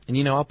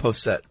 And I'll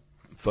post that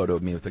photo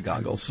of me with the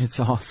goggles. It's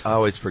awesome. I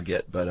always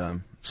forget, but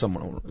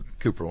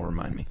Cooper will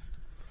remind me.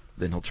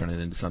 Then he'll turn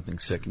it into something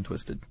sick and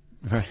twisted.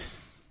 Right.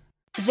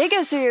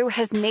 Zigazoo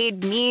has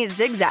made me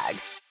zigzag.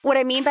 What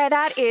I mean by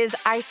that is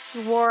I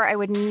swore I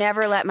would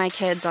never let my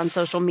kids on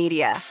social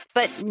media.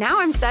 But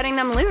now I'm setting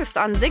them loose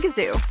on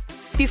Zigazoo.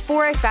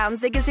 Before I found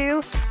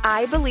Zigazoo,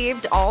 I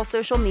believed all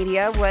social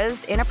media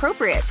was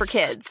inappropriate for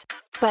kids.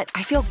 But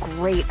I feel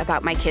great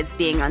about my kids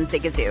being on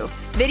Zigazoo.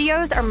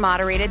 Videos are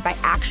moderated by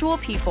actual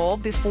people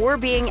before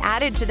being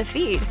added to the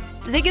feed.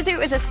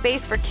 Zigazoo is a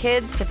space for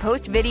kids to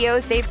post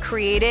videos they've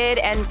created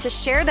and to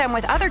share them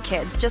with other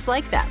kids just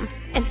like them.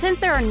 And since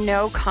there are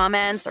no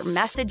comments or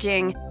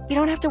messaging, you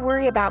don't have to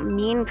worry about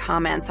mean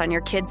comments on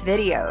your kids'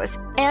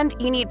 videos. And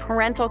you need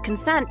parental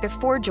consent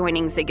before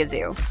joining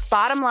Zigazoo.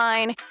 Bottom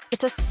line,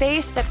 it's a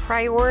space that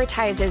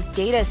prioritizes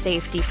data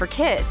safety for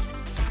kids.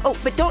 Oh,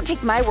 but don't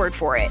take my word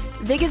for it.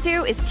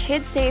 Zigazoo is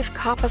KidSafe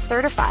COPPA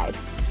certified.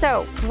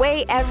 So,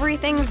 weigh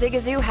everything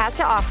Zigazoo has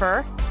to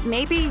offer.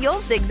 Maybe you'll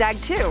zigzag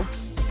too.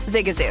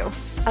 Zigazoo,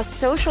 a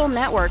social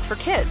network for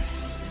kids.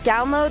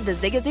 Download the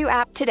Zigazoo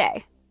app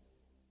today.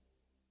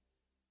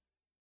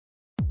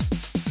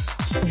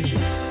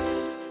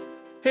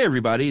 Hey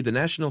everybody, the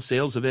national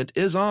sales event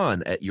is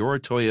on at your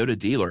Toyota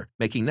dealer,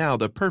 making now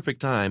the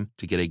perfect time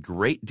to get a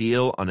great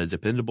deal on a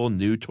dependable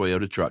new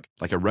Toyota truck,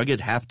 like a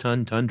rugged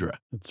half-ton Tundra.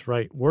 That's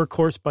right.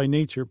 Workhorse by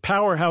nature,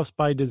 powerhouse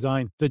by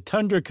design. The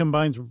Tundra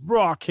combines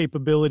raw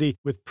capability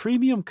with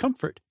premium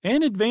comfort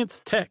and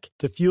advanced tech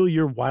to fuel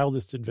your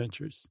wildest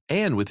adventures.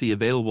 And with the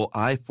available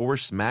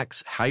iForce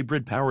Max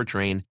hybrid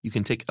powertrain, you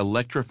can take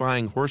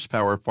electrifying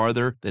horsepower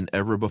farther than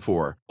ever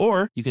before.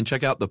 Or you can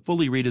check out the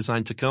fully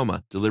redesigned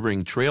Tacoma,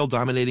 delivering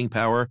trail-dominating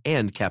power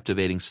and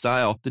captivating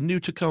style. The new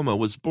Tacoma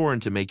was born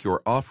to make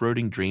your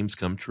off-roading dreams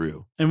come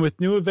true. And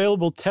with new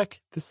available tech,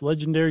 this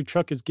legendary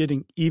truck is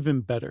getting even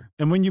better.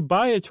 And when you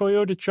buy a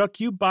Toyota truck,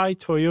 you buy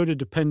Toyota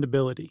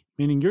dependability,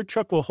 meaning your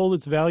truck will hold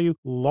its value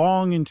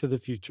long into the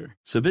future.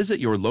 So visit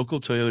your local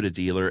Toyota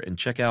dealer and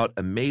check out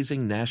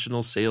amazing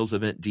national sales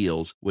event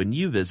deals when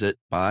you visit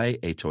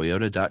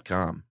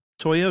buyatoyota.com.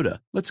 Toyota,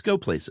 let's go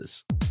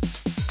places.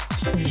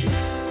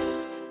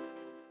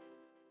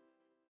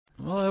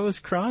 Well, I was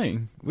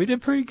crying. We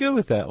did pretty good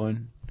with that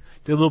one.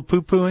 Did a little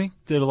poo-pooing,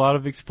 did a lot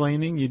of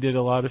explaining, you did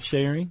a lot of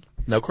sharing.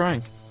 No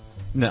crying.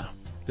 No.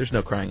 There's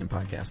no crying in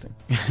podcasting.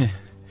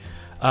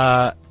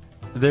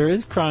 There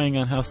is crying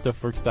on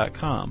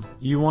HowStuffWorks.com.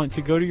 You want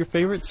to go to your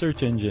favorite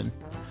search engine,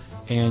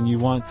 and you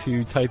want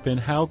to type in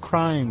How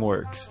Crying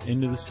Works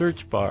into the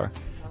search bar,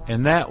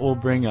 and that will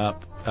bring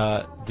up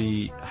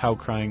the How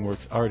Crying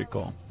Works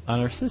article on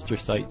our sister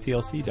site,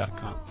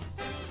 TLC.com.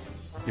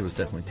 It was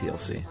definitely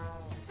TLC.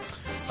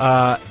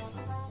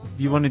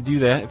 You want to do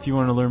that if you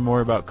want to learn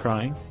more about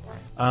crying.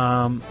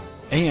 And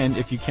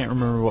if you can't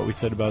remember what we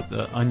said about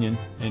the onion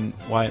and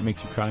why it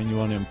makes you cry and you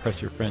want to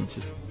impress your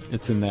friends,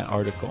 it's in that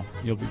article.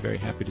 You'll be very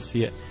happy to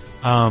see it.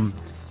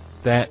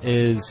 That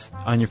is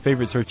on your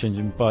favorite search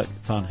engine, but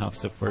it's on How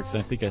Stuff Works.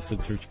 I think I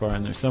said search bar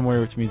in there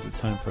somewhere, which means it's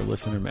time for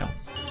listener mail.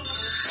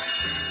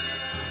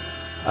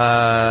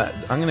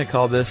 I'm going to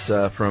call this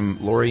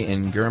from Lori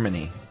in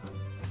Germany.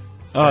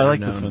 Oh, I like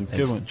this one.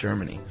 Good one.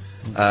 Germany.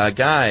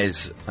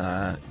 Guys,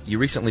 you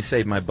recently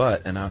saved my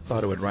butt, and I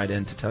thought I would write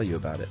in to tell you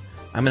about it.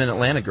 I'm an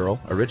Atlanta girl,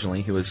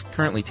 originally, who is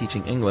currently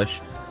teaching English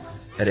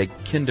at a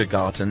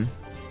kindergarten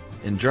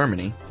in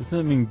Germany. Doesn't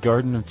that mean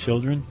Garden of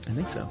Children? I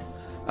think so.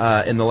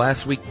 In the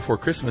last week before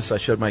Christmas, I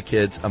showed my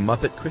kids A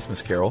Muppet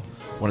Christmas Carol,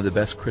 one of the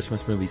best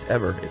Christmas movies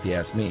ever, if you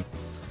ask me.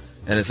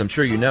 And as I'm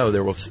sure you know,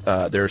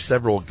 there are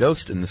several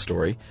ghosts in the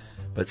story,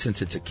 but since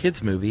it's a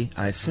kids' movie,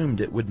 I assumed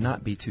it would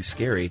not be too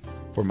scary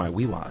for my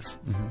wee-was.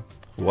 Mm-hmm.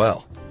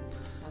 Well,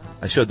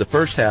 I showed the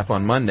first half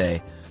on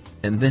Monday,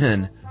 and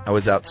then I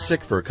was out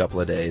sick for a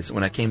couple of days.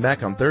 When I came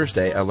back on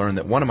Thursday, I learned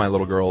that one of my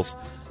little girls,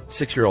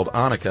 6-year-old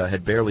Annika,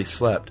 had barely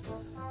slept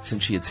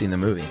since she had seen the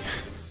movie.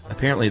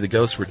 Apparently the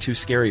ghosts were too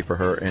scary for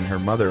her, and her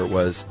mother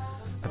was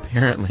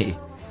apparently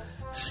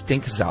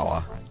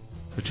stinksauer,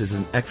 which is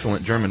an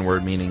excellent German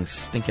word meaning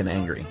stinking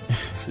angry.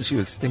 So she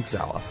was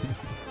stinksauer.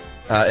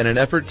 In an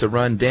effort to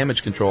run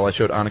damage control, I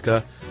showed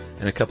Annika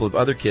and a couple of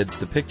other kids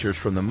the pictures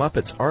from the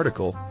Muppets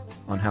article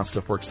on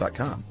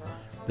HowStuffWorks.com.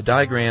 The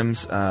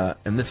diagrams,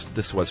 and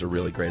this was a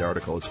really great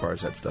article as far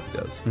as that stuff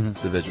goes,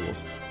 the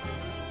visuals.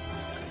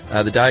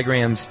 The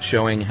diagrams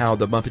showing how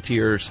the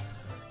Muppeteers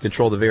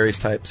control the various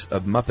types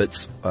of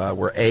Muppets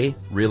were A,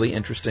 really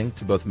interesting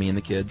to both me and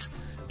the kids,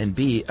 and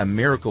B, a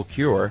miracle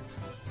cure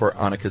for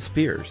Annika's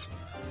fears.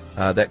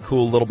 That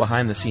cool little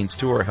behind-the-scenes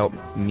tour helped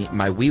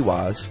my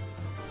wee-was.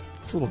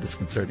 It's a little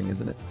disconcerting,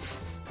 isn't it?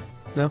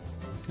 No?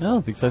 I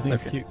don't think so. I think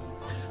it's cute.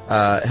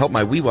 Helped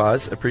my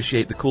wee-was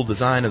appreciate the cool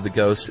design of the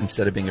ghosts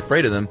instead of being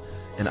afraid of them,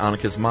 and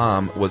Annika's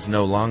mom was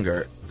no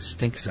longer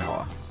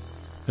stinksauer.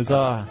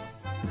 Huzzah.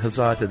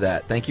 Huzzah to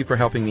that. Thank you for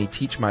helping me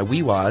teach my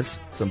wee-was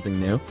something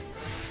new,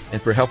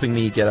 and for helping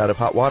me get out of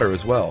hot water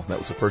as well. That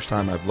was the first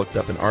time I've looked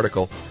up an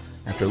article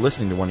after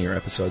listening to one of your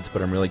episodes,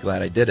 but I'm really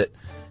glad I did it.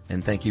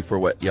 And thank you for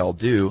what y'all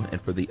do,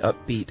 and for the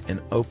upbeat and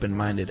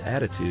open-minded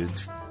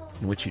attitudes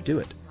in which you do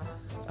it.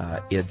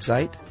 Ihr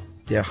seid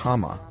der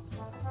Hammer.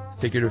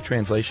 Figurative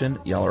translation,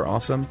 y'all are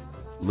awesome.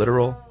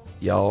 Literal,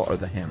 y'all are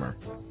the hammer.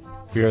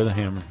 We are the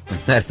hammer.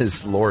 That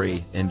is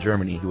Lori in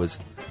Germany, who was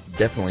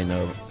definitely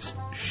no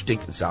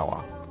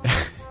stinksauer.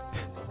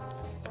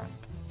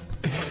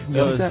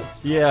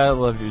 Yeah, I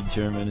love your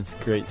German. It's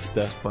great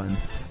stuff. It's fun.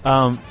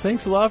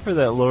 Thanks a lot for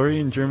that, Lori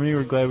in Germany.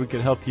 We're glad we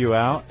could help you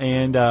out.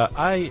 And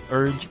I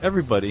urge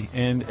everybody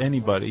and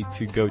anybody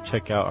to go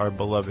check out our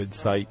beloved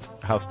site,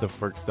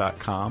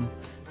 HowStuffWorks.com.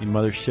 the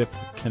mothership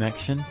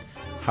connection,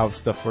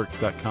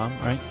 howstuffworks.com,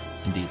 right?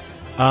 Indeed.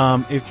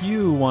 If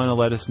you want to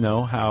let us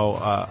know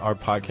how our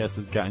podcast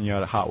has gotten you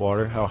out of hot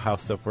water, how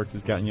Stuff Works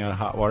has gotten you out of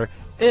hot water,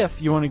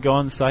 if you want to go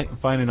on the site and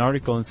find an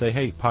article and say,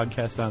 hey,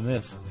 podcast on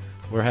this,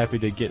 we're happy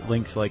to get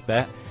links like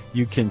that.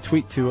 You can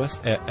tweet to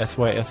us at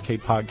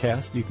SYSK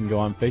Podcast. You can go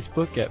on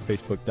Facebook at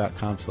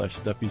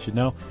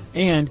facebook.com/stuffyoushouldknow.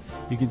 And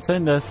you can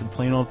send us a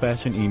plain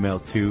old-fashioned email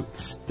to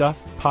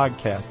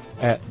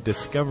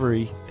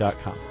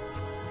stuffpodcast@discovery.com.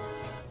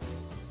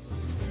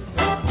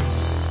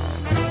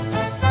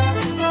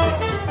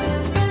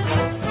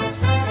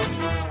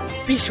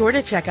 Be sure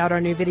to check out our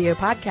new video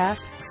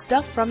podcast,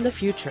 Stuff from the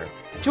Future.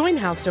 Join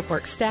How Stuff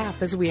Works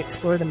staff as we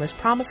explore the most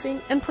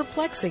promising and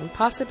perplexing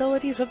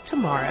possibilities of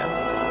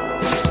tomorrow.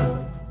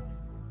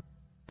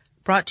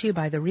 Brought to you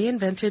by the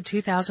reinvented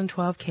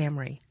 2012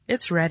 Camry.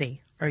 It's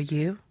ready. Are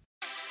you?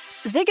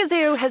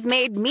 Zigazoo has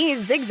made me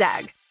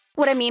zigzag.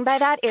 What I mean by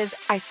that is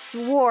I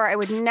swore I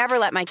would never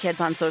let my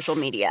kids on social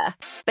media.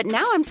 But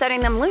now I'm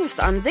setting them loose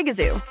on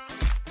Zigazoo.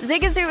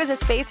 Zigazoo is a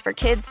space for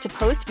kids to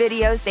post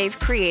videos they've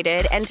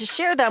created and to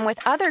share them with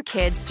other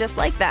kids just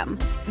like them.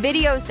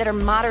 Videos that are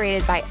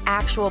moderated by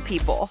actual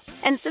people.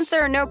 And since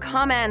there are no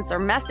comments or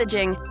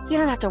messaging, you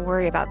don't have to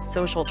worry about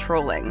social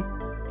trolling.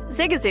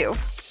 Zigazoo,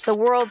 the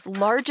world's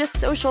largest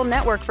social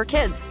network for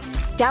kids.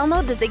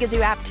 Download the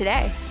Zigazoo app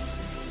today.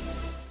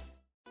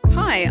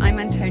 Hi, I'm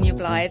Antonia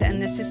Blythe, and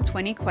this is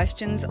 20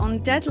 Questions on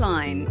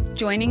Deadline.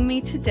 Joining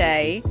me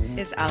today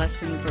is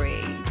Alison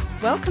Brie.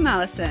 Welcome,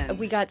 Alison.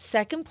 We got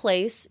second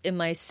place in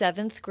my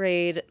 7th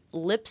grade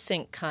lip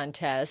sync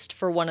contest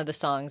for one of the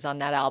songs on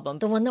that album.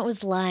 The one that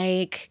was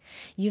like,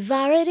 you've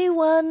already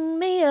won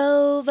me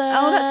over.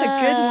 Oh, that's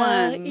a good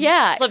one.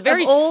 Yeah. It's like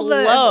very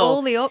slow. Of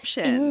all the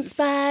options. In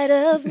spite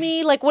of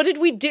me. Like, what did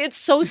we do? It's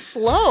so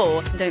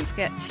slow. Don't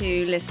forget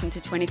to listen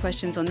to 20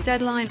 Questions on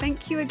Deadline.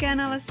 Thank you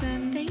again,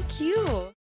 Alison. Thank you.